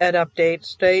Ed Update,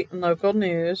 state and local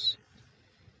news.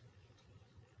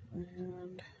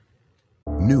 And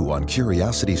new on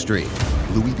Curiosity Street.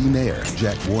 Louis B. Mayer,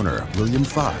 Jack Warner, William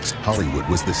Fox. Hollywood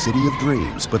was the city of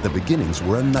dreams, but the beginnings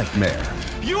were a nightmare.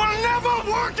 You will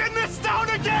never work in this town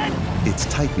again! It's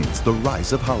Titans, the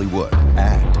rise of Hollywood.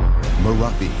 And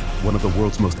Merapi, one of the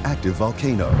world's most active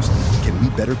volcanoes. Can we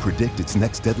better predict its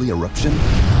next deadly eruption?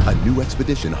 A new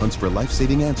expedition hunts for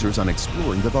life-saving answers on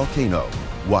exploring the volcano.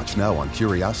 Watch now on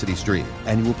Curiosity Stream.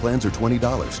 Annual plans are $20,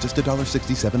 just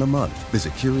 $1.67 a month.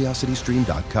 Visit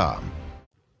curiositystream.com.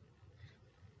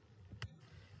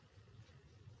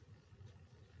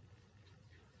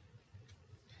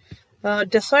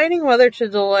 Deciding whether to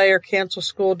delay or cancel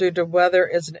school due to weather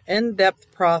is an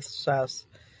in-depth process.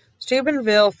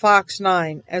 Steubenville, Fox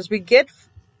 9. As we get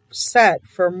set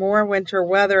for more winter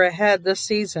weather ahead this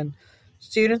season,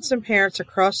 students and parents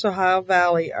across the Ohio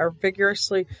Valley are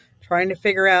vigorously trying to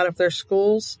figure out if their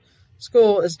school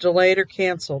is delayed or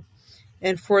canceled.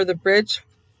 And for the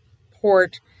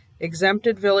Bridgeport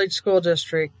Exempted Village School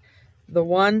District, the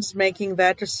ones making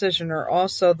that decision are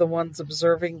also the ones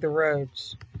observing the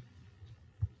roads.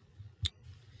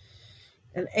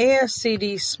 An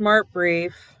ASCD Smart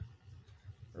Brief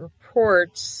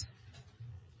reports,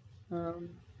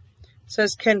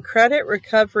 says, can credit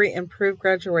recovery improve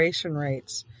graduation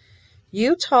rates?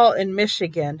 Utah and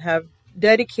Michigan have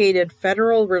dedicated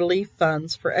federal relief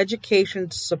funds for education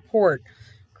to support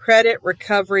credit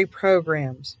recovery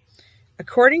programs.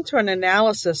 According to an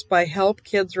analysis by Help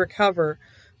Kids Recover,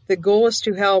 The goal is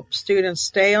to help students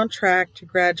stay on track to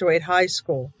graduate high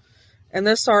school, and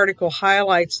this article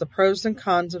highlights the pros and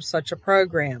cons of such a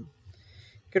program.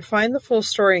 You can find the full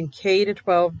story in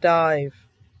K-12 Dive.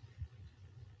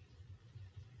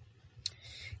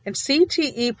 And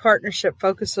CTE partnership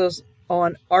focuses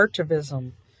on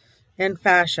artivism and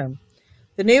fashion.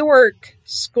 The Newark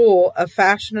School of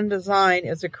Fashion and Design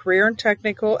is a career and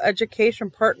technical education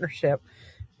partnership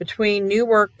between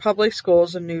Newark Public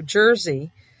Schools in New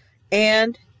Jersey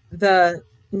and the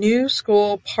New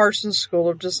School Parsons School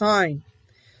of Design.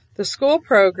 The school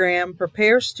program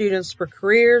prepares students for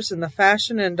careers in the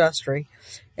fashion industry,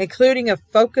 including a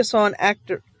focus on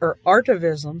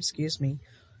artivism,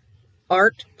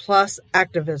 art plus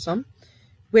activism,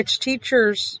 which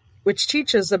teaches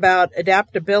about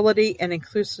adaptability and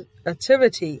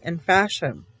inclusivity in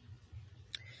fashion.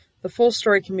 The full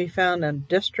story can be found in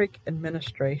District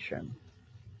Administration.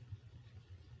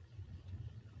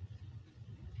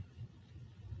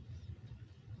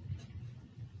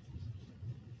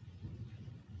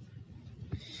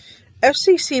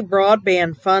 FCC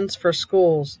broadband funds for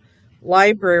schools,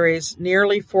 libraries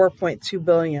nearly $4.2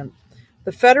 billion.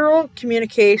 The Federal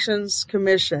Communications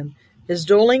Commission is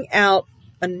doling out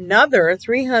another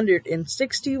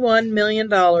 $361 million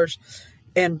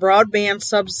in broadband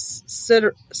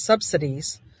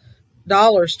subsidies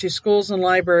to schools and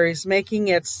libraries, making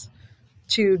its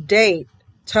to date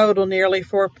total nearly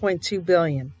 $4.2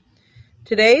 billion.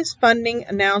 Today's funding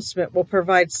announcement will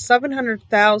provide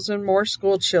 700,000 more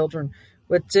school children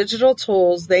with digital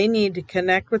tools they need to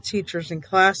connect with teachers and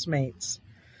classmates.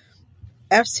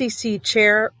 FCC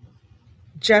Chair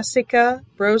Jessica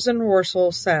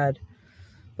Rosenworcel said.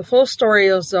 The full story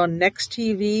is on Next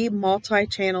TV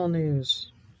multi-channel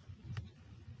news.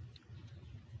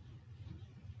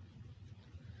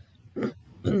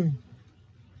 And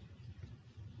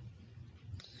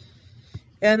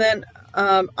then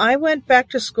I went back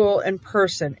to school in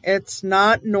person. It's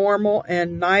not normal,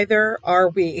 and neither are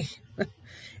we.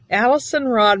 Allison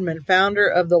Rodman, founder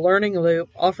of the Learning Loop,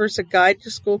 offers a guide to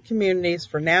school communities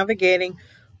for navigating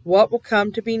what will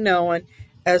come to be known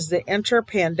as the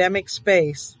inter-pandemic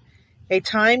space, a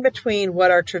time between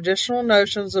what our traditional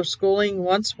notions of schooling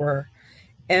once were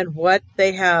and what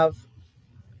they have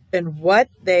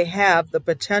the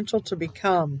potential to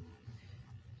become.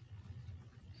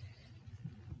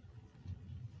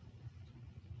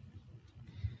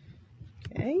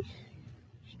 Okay,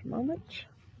 just a moment.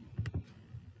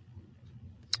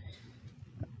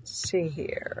 Let's see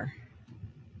here.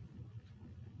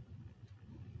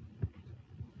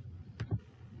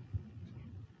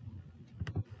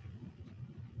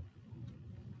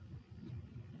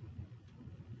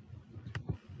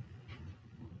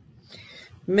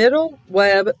 Middle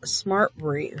Web Smart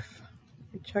Brief.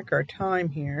 Let me check our time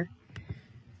here.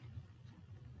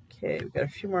 Okay, we've got a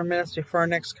few more minutes before our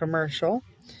next commercial.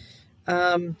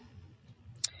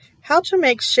 How to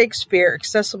make Shakespeare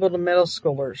accessible to middle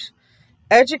schoolers.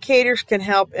 Educators can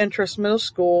help interest middle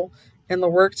school in the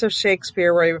works of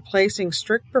Shakespeare by replacing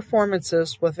strict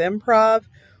performances with improv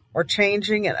or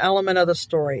changing an element of the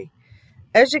story.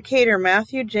 Educator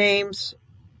Matthew James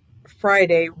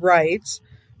Friday writes,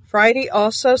 Friday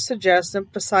also suggests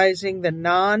emphasizing the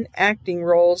non-acting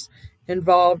roles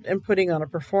involved in putting on a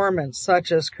performance,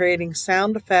 such as creating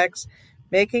sound effects,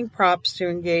 making props to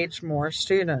engage more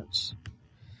students.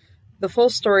 The full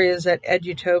story is at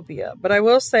Edutopia, but I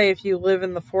will say if you live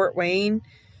in the Fort Wayne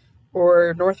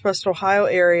or Northwest Ohio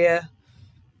area,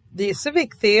 the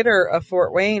Civic Theater of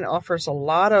Fort Wayne offers a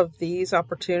lot of these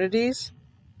opportunities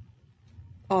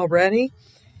already.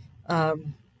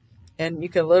 And you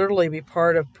can literally be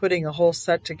part of putting a whole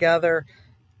set together,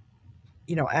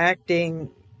 acting,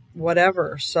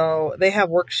 whatever. So they have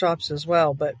workshops as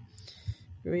well, but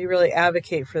we really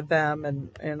advocate for them.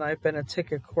 And I've been a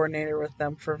ticket coordinator with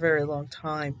them for a very long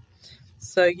time.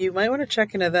 So you might want to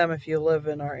check into them if you live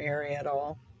in our area at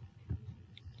all.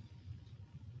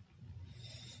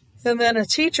 And then a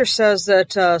teacher says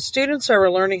that students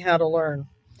are learning how to learn.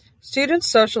 Students'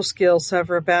 social skills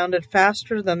have rebounded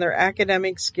faster than their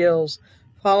academic skills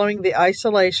following the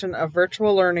isolation of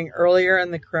virtual learning earlier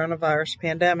in the coronavirus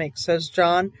pandemic, says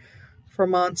John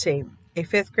Framonti, a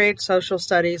fifth-grade social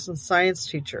studies and science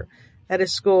teacher at a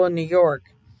school in New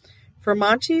York.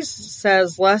 Framonti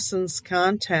says lessons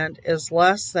content is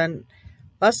less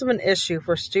of an issue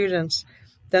for students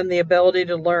than the ability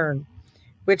to learn,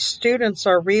 which students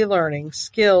are relearning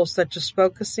skills such as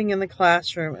focusing in the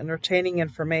classroom and retaining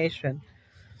information.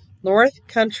 North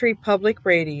Country Public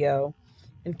Radio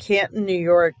in Canton, New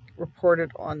York, reported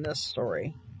on this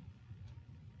story.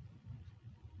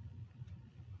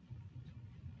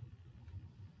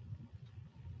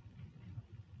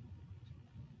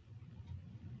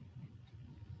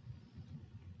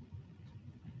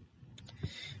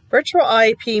 Virtual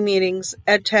IEP meetings,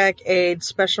 EdTech aid,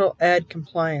 special ed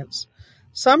compliance.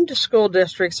 Some school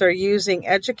districts are using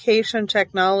education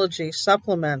technology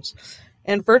supplements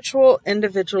and virtual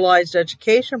individualized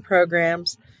education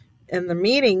programs in the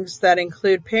meetings that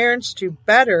include parents to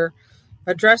better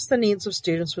address the needs of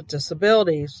students with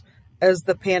disabilities as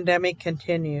the pandemic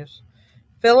continues.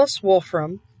 Phyllis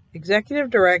Wolfram, Executive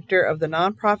Director of the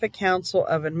Nonprofit Council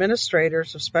of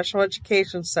Administrators of Special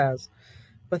Education, says,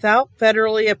 without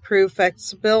federally approved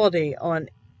flexibility on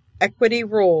equity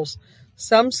rules,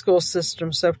 some school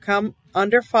systems have come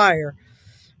under fire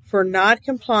for not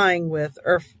complying with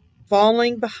or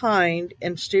falling behind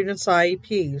in students'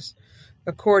 IEPs,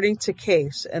 according to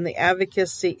CASE and the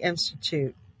Advocacy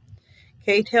Institute.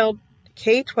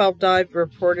 K-12 Dive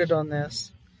reported on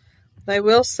this. I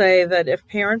will say that if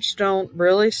parents don't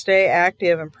really stay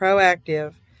active and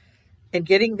proactive in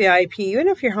getting the IEP, even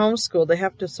if you're homeschooled, they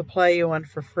have to supply you one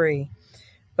for free.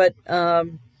 But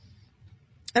and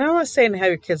I'm not saying have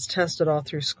your kids tested all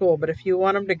through school, but if you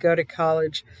want them to go to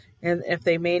college and if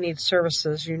they may need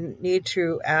services, you need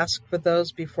to ask for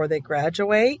those before they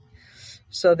graduate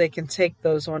so they can take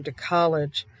those on to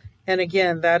college. And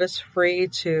again, that is free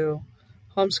to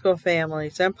homeschool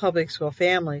families and public school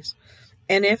families.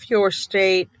 And if your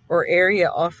state or area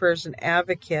offers an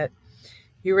advocate,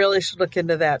 you really should look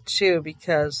into that too,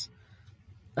 because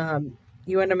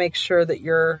you want to make sure that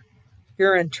your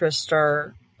interests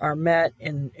are met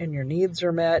and your needs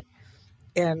are met.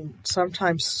 And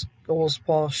sometimes schools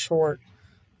fall short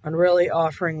on really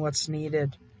offering what's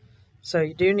needed. So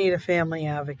you do need a family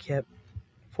advocate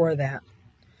for that.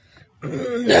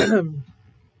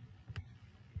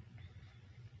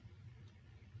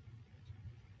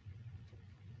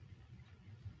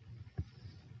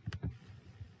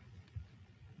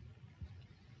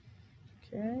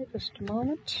 Okay, just a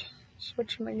moment.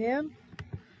 Switching again.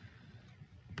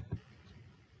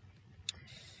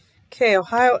 Okay,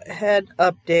 Ohio Ed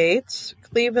updates.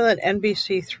 Cleveland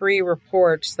NBC3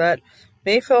 reports that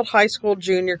Mayfield High School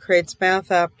Junior creates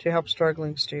math app to help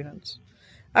struggling students.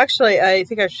 Actually, I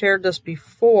think I shared this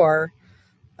before.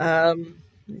 Let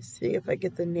me see if I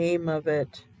get the name of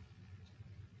it.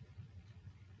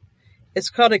 It's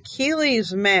called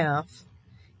Achilles Math,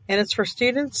 and it's for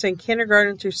students in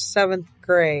kindergarten through 7th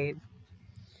grade.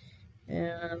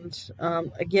 And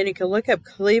again, you can look up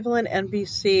Cleveland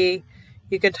NBC.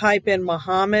 You can type in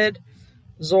Mohammed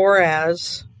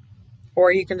Zoraz,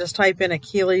 or you can just type in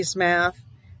Achilles Math.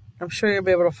 I'm sure you'll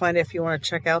be able to find it if you want to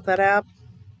check out that app.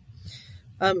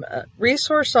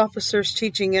 Resource officers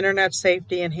teaching internet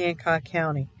safety in Hancock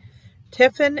County.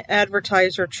 Tiffin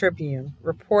Advertiser Tribune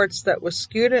reports that with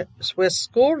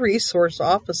school resource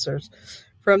officers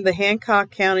from the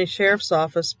Hancock County Sheriff's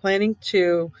Office planning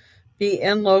to be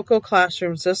in local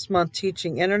classrooms this month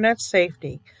teaching internet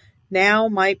safety, now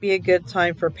might be a good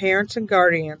time for parents and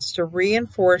guardians to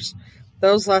reinforce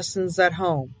those lessons at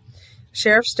home.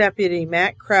 Sheriff's Deputy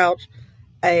Matt Crouch,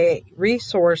 a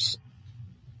resource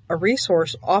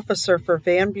officer for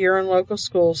Van Buren Local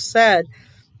Schools, said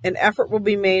an effort will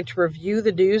be made to review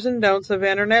the do's and don'ts of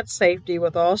internet safety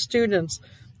with all students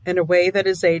in a way that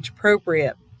is age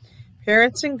appropriate.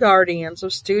 Parents and guardians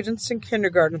of students in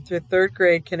kindergarten through 3rd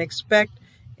grade can expect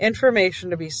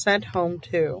information to be sent home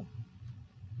too.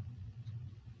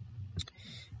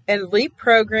 And LEAP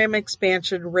program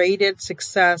expansion rated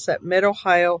success at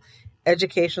Mid-Ohio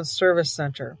Education Service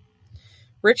Center.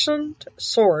 Richland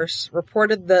Source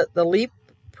reported that the LEAP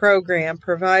program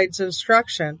provides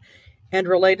instruction and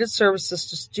related services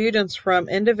to students from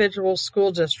individual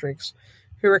school districts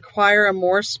who require a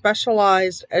more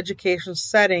specialized education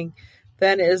setting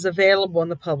than is available in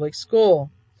the public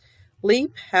school.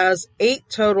 LEAP has 8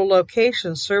 total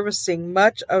locations servicing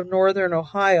much of northern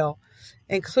Ohio,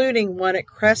 including one at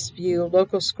Crestview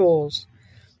Local Schools.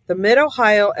 The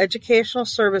Mid-Ohio Educational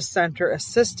Service Center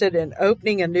assisted in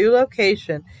opening a new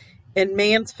location in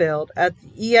Mansfield at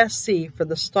the ESC for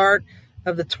the start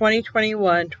of the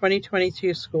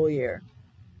 2021-2022 school year.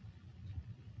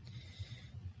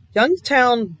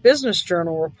 Youngstown Business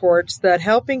Journal reports that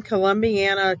helping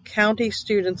Columbiana County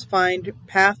students find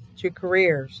path to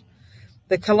careers.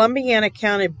 The Columbiana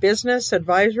County Business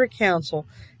Advisory Council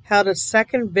held its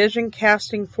second Vision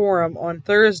Casting Forum on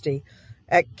Thursday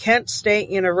at Kent State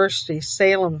University's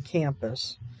Salem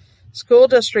campus. School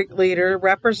district leader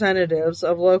representatives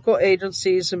of local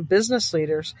agencies and business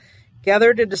leaders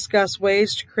gathered to discuss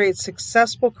ways to create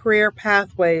successful career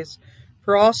pathways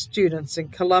for all students in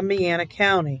Columbiana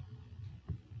County.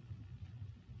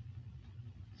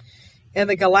 In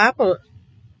the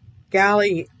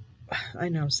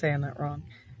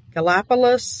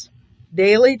Gallipolis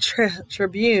Daily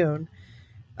Tribune,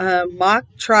 Mock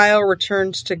trial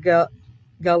returns to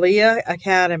Gallia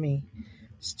Academy.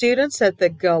 Students at the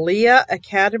Gallia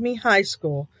Academy High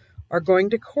School are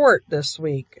going to court this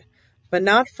week, but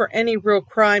not for any real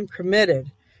crime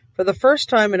committed. For the first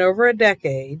time in over a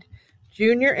decade,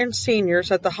 junior and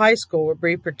seniors at the high school will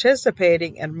be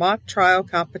participating in mock trial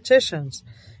competitions.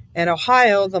 In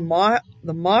Ohio, the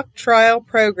mock trial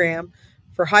program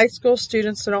for high school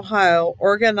students in Ohio,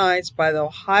 organized by the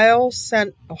Ohio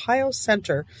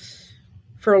Center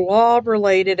for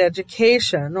Law-Related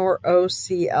Education, or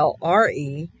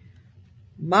OCLRE.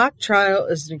 Mock trial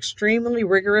is an extremely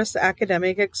rigorous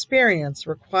academic experience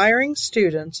requiring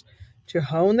students to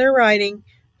hone their writing,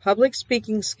 public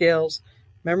speaking skills,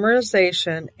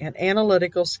 memorization, and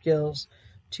analytical skills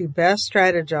to best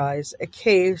strategize a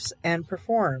case and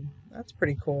perform. That's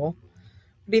pretty cool.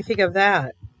 What do you think of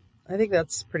that? I think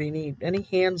that's pretty neat. Any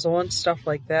hands-on stuff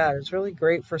like that is really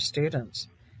great for students.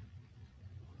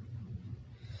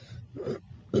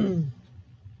 And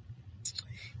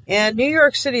New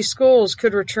York City schools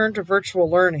could return to virtual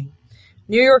learning.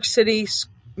 New York City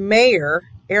Mayor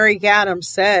Eric Adams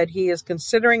said he is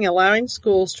considering allowing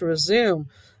schools to resume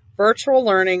virtual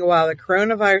learning while the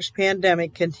coronavirus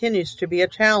pandemic continues to be a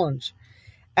challenge.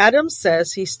 Adams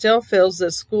says he still feels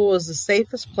that school is the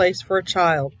safest place for a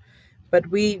child, but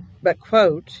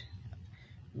quote,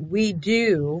 we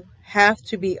do have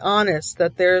to be honest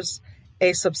that there's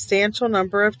a substantial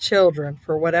number of children,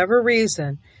 for whatever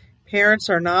reason, parents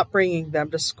are not bringing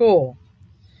them to school.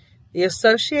 The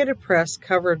Associated Press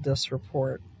covered this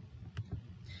report.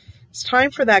 It's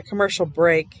time for that commercial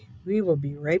break. We will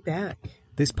be right back.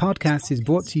 This podcast is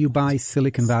brought to you by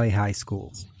Silicon Valley High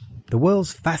School, the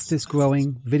world's fastest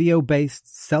growing,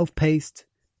 video-based, self-paced,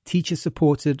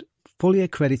 teacher-supported, fully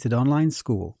accredited online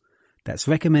school that's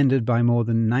recommended by more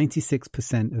than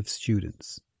 96% of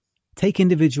students. Take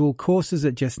individual courses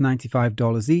at just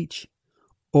 $95 each,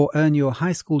 or earn your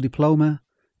high school diploma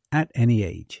at any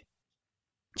age.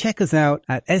 Check us out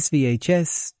at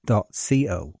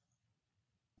svhs.co.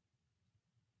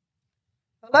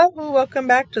 Hello, welcome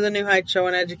back to the New Heights Show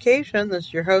on Education. This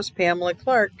is your host, Pamela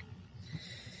Clark.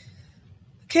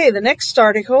 Okay, the next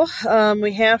article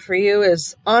we have for you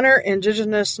is Honor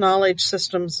Indigenous Knowledge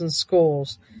Systems in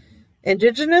Schools.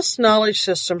 Indigenous knowledge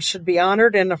systems should be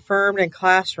honored and affirmed in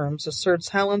classrooms, asserts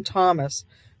Helen Thomas,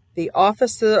 the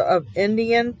Office of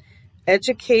Indian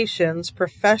Education's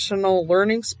Professional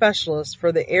Learning Specialist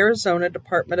for the Arizona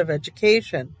Department of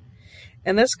Education.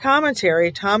 In this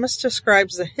commentary, Thomas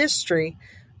describes the history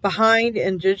behind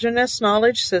Indigenous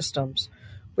knowledge systems,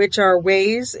 which are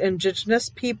ways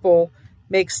Indigenous people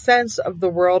make sense of the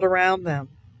world around them.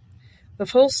 The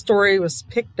full story was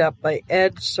picked up by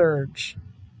Ed Surge.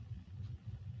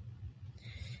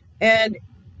 And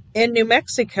in New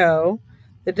Mexico,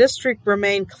 the district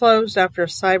remained closed after a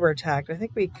cyber attack. I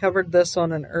think we covered this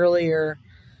on an earlier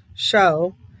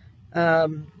show.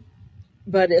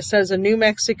 But it says a New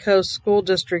Mexico school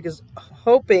district is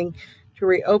hoping to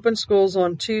reopen schools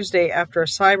on Tuesday after a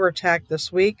cyber attack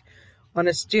this week on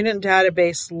its student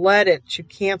database led it to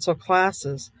cancel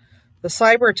classes. The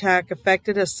cyber attack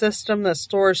affected a system that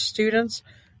stores students'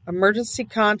 emergency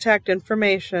contact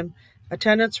information,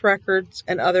 attendance records,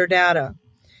 and other data.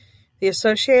 The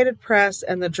Associated Press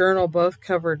and the Journal both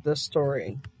covered this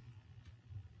story.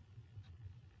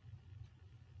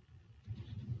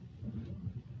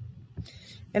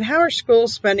 And how are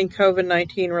schools spending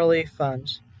COVID-19 relief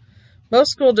funds?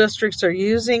 Most school districts are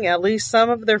using at least some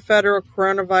of their federal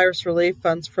coronavirus relief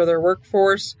funds for their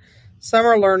workforce,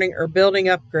 summer learning, or building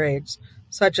upgrades,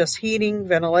 such as heating,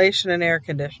 ventilation, and air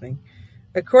conditioning.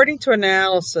 According to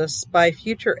analysis by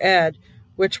Future Ed,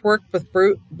 which worked with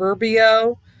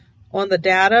Burbio on the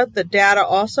data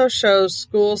also shows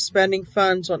schools spending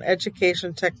funds on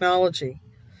education technology.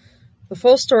 The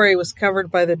full story was covered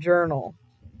by the Journal.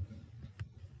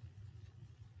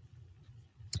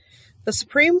 The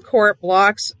Supreme Court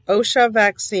blocks OSHA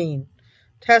vaccine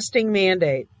testing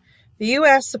mandate. The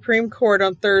U.S. Supreme Court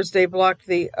on Thursday blocked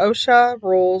the OSHA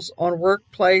rules on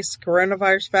workplace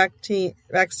coronavirus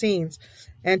vaccines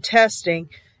and testing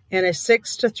in a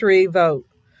 6-3 vote,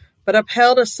 but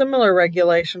upheld a similar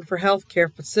regulation for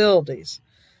healthcare facilities.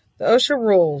 The OSHA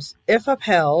rules, if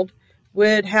upheld,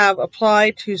 would have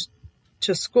applied to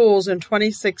schools in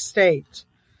 26 states.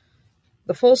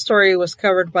 The full story was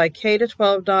covered by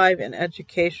K-12 Dive and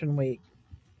Education Week.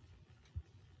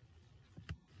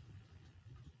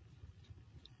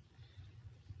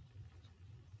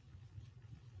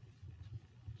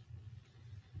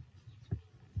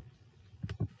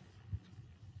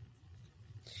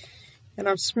 And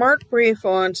on Smart Brief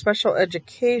on Special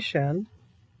Education,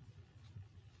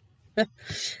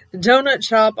 The Donut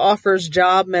Shop offers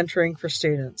job mentoring for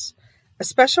students. A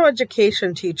special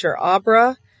education teacher,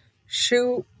 Abra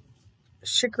Shikarit,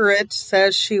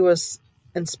 says she was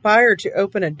inspired to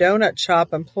open a donut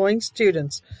shop employing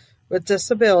students with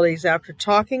disabilities after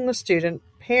talking with student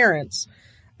parents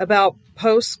about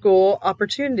post-school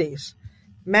opportunities.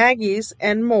 Maggie's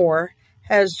and More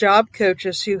has job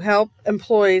coaches who help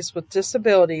employees with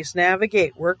disabilities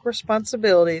navigate work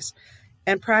responsibilities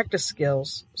and practice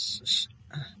skills.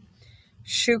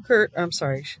 Schuweckert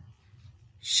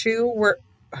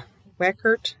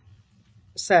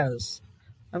says.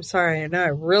 I'm sorry, I know I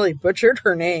really butchered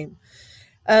her name.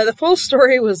 The full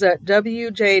story was at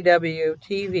WJW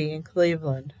TV in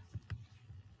Cleveland.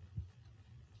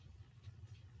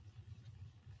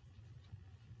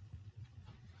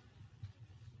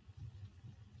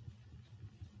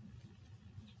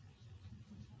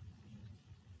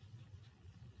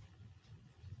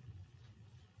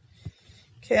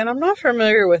 Okay, and I'm not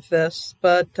familiar with this,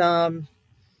 but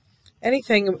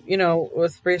anything,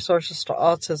 with resources to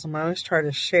autism, I always try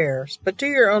to share. But do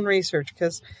your own research,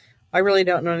 because I really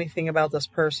don't know anything about this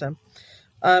person.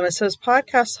 It says,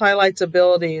 podcast highlights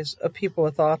abilities of people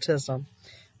with autism.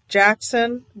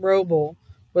 Jackson Roble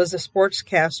was a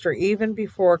sportscaster even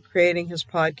before creating his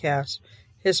podcast.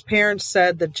 His parents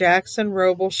said the Jackson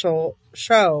Roble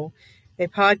Show, a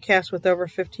podcast with over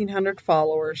 1,500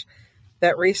 followers,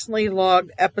 that recently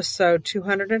logged episode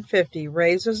 250,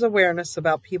 raises awareness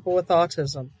about people with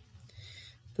autism.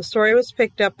 The story was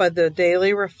picked up by the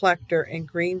Daily Reflector in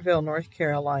Greenville, North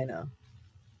Carolina.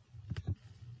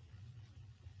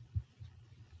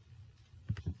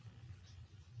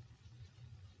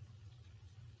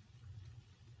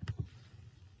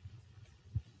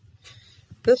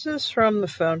 This is from the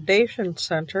Foundation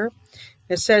Center.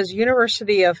 It says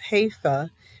University of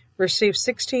Haifa received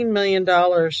 $16 million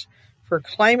for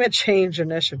climate change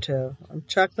initiative. I'm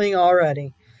chuckling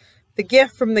already. The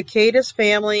gift from the Cadis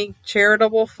Family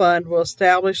Charitable Fund will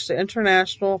establish the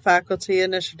International Faculty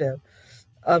Initiative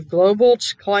of Global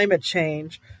Climate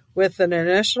Change with an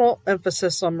initial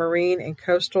emphasis on marine and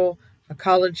coastal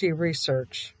ecology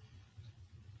research.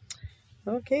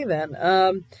 Okay then.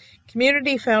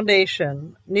 Community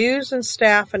Foundation. News and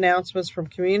staff announcements from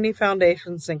community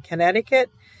foundations in Connecticut,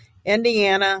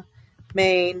 Indiana,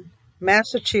 Maine,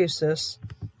 Massachusetts,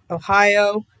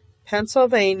 Ohio,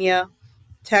 Pennsylvania,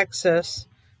 Texas,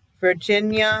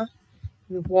 Virginia,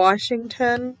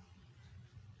 Washington,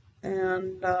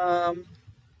 and and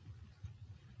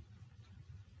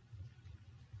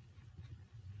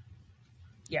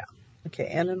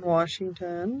in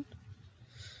Washington,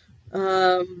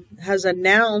 has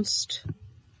announced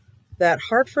that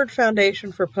Hartford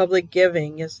Foundation for Public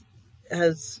Giving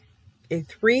has a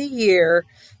 3-year,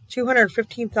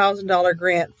 $215,000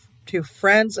 grant to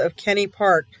Friends of Kenny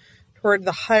Park toward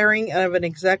the hiring of an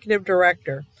executive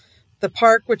director. The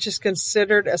park, which is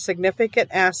considered a significant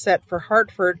asset for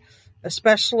Hartford,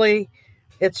 especially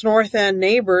its North End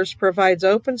neighbors, provides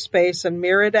open space and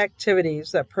myriad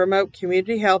activities that promote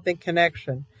community health and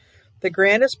connection. The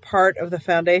grant is part of the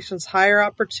Foundation's Higher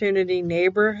Opportunity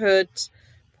Neighborhoods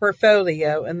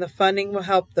portfolio, and the funding will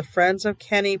help the Friends of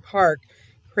Kenny Park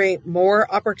create more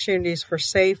opportunities for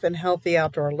safe and healthy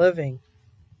outdoor living.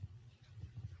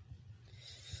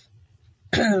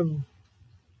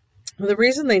 The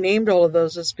reason they named all of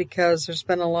those is because there's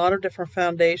been a lot of different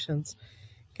foundations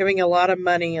giving a lot of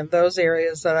money in those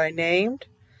areas that I named.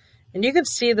 And you can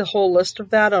see the whole list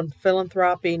of that on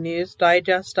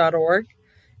philanthropynewsdigest.org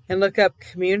and look up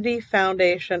Community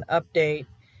Foundation Update,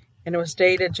 and it was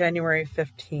dated January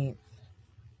 15th.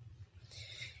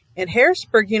 And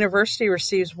Harrisburg University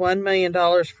receives $1 million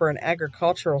for an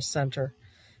agricultural center.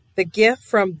 The gift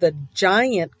from the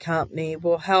Giant Company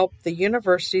will help the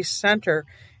university's Center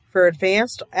for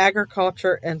Advanced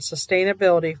Agriculture and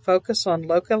Sustainability focus on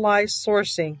localized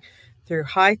sourcing through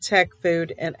high-tech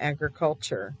food and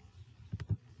agriculture.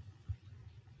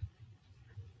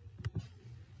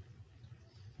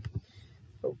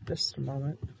 Oh, just a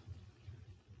moment.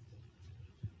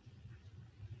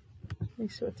 Let me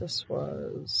see what this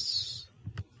was.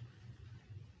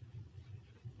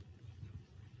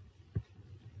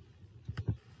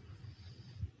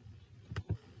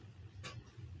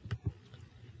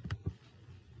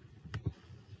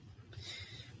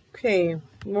 Okay,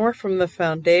 more from the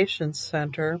Foundation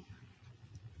Center.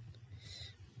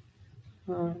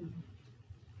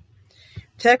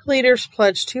 Tech leaders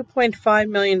pledged $2.5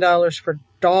 million for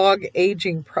dog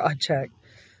aging project.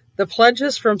 The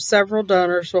pledges from several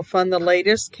donors will fund the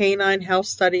latest canine health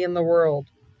study in the world.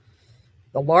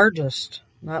 The largest,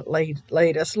 not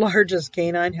latest, largest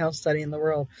canine health study in the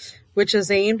world. which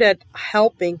is aimed at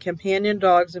helping companion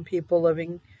dogs and people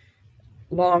living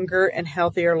longer and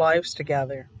healthier lives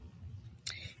together.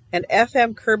 And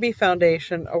FM Kirby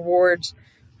Foundation awards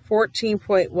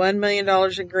 $14.1 million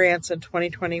in grants in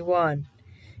 2021.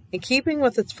 In keeping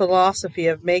with its philosophy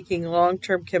of making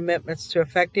long-term commitments to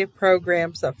effective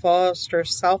programs that foster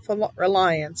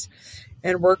self-reliance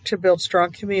and work to build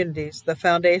strong communities, the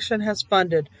foundation has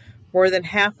funded more than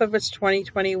half of its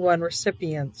 2021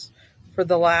 recipients for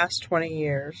the last 20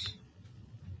 years.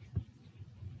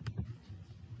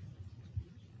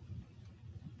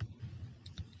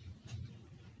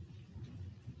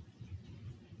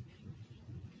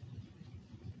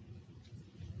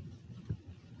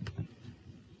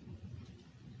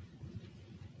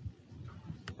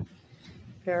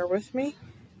 Bear with me.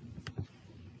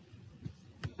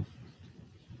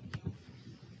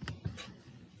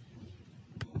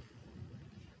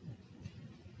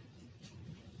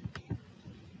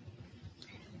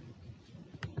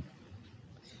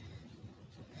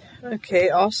 Okay,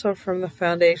 also from the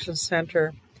Foundation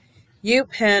Center,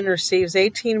 UPenn receives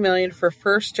 $18 million for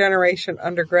first-generation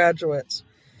undergraduates.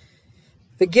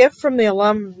 The gift from the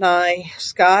alumni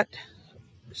Scott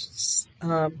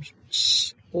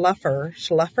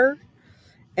Schleffer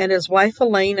and his wife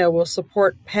Elena will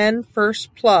support Penn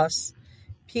First Plus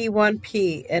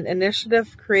P1P, an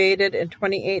initiative created in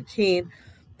 2018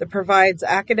 that provides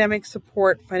academic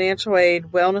support, financial aid,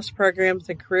 wellness programs,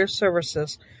 and career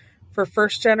services for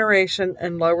first-generation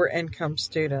and lower-income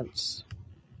students.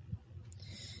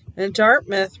 And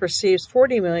Dartmouth receives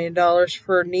 $40 million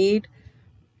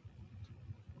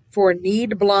for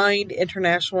need-blind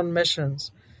international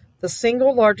missions, the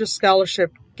single largest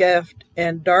scholarship gift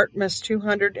in Dartmouth's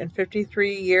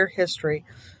 253-year history,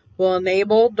 will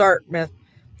enable Dartmouth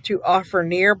to offer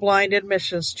near-blind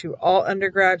admissions to all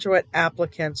undergraduate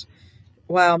applicants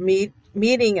while meeting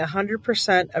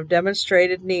 100% of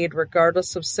demonstrated need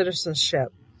regardless of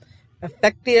citizenship,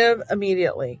 effective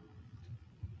immediately.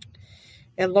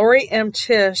 And Lori M.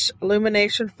 Tisch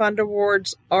Illumination Fund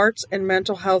awards Arts and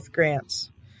Mental Health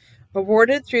grants.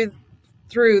 Awarded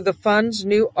through the fund's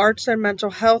new Arts and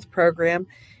Mental Health program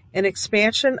and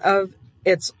expansion of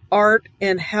its Art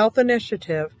and Health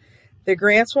initiative, the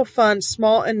grants will fund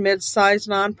small and mid-sized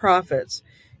nonprofits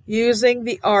using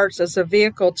the arts as a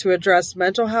vehicle to address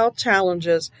mental health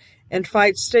challenges and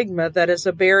fight stigma that is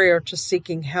a barrier to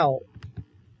seeking help.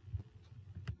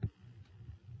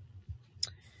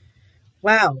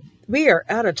 Wow, we are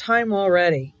out of time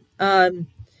already.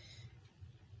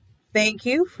 Thank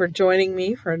you for joining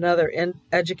me for another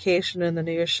Education in the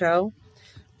News show.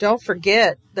 Don't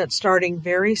forget that starting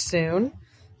very soon,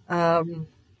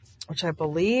 which I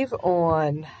believe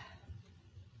on,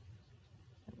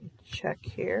 let me check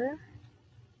here.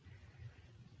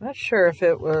 I'm not sure if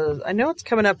it was, I know it's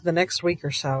coming up the next week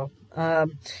or so.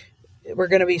 We're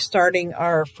going to be starting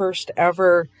our first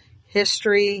ever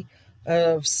history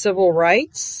of civil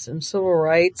rights, and civil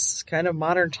rights, kind of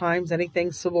modern times,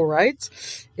 anything civil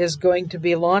rights, is going to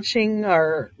be launching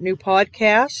our new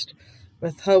podcast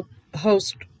with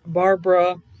host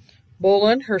Barbara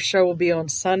Bolin. Her show will be on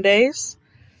Sundays.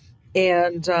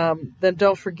 And then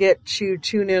don't forget to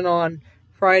tune in on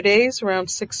Fridays around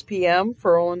 6 p.m.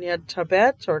 for Olinyan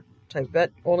Tibet, or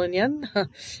Tibet Olinyan,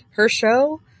 her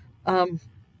show,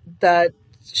 that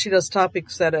she does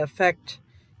topics that affect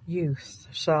youth.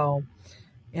 So,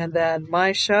 and then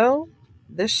my show,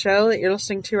 this show that you're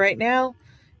listening to right now,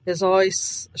 is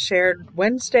always shared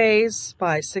Wednesdays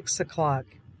by 6 o'clock.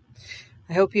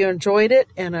 I hope you enjoyed it,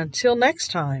 and until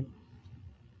next time.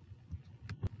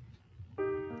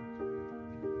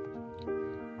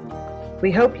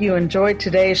 We hope you enjoyed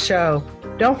today's show.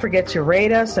 Don't forget to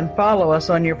rate us and follow us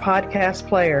on your podcast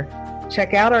player.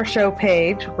 Check out our show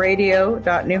page,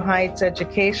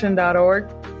 radio.newheightseducation.org,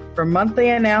 for monthly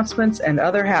announcements and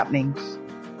other happenings.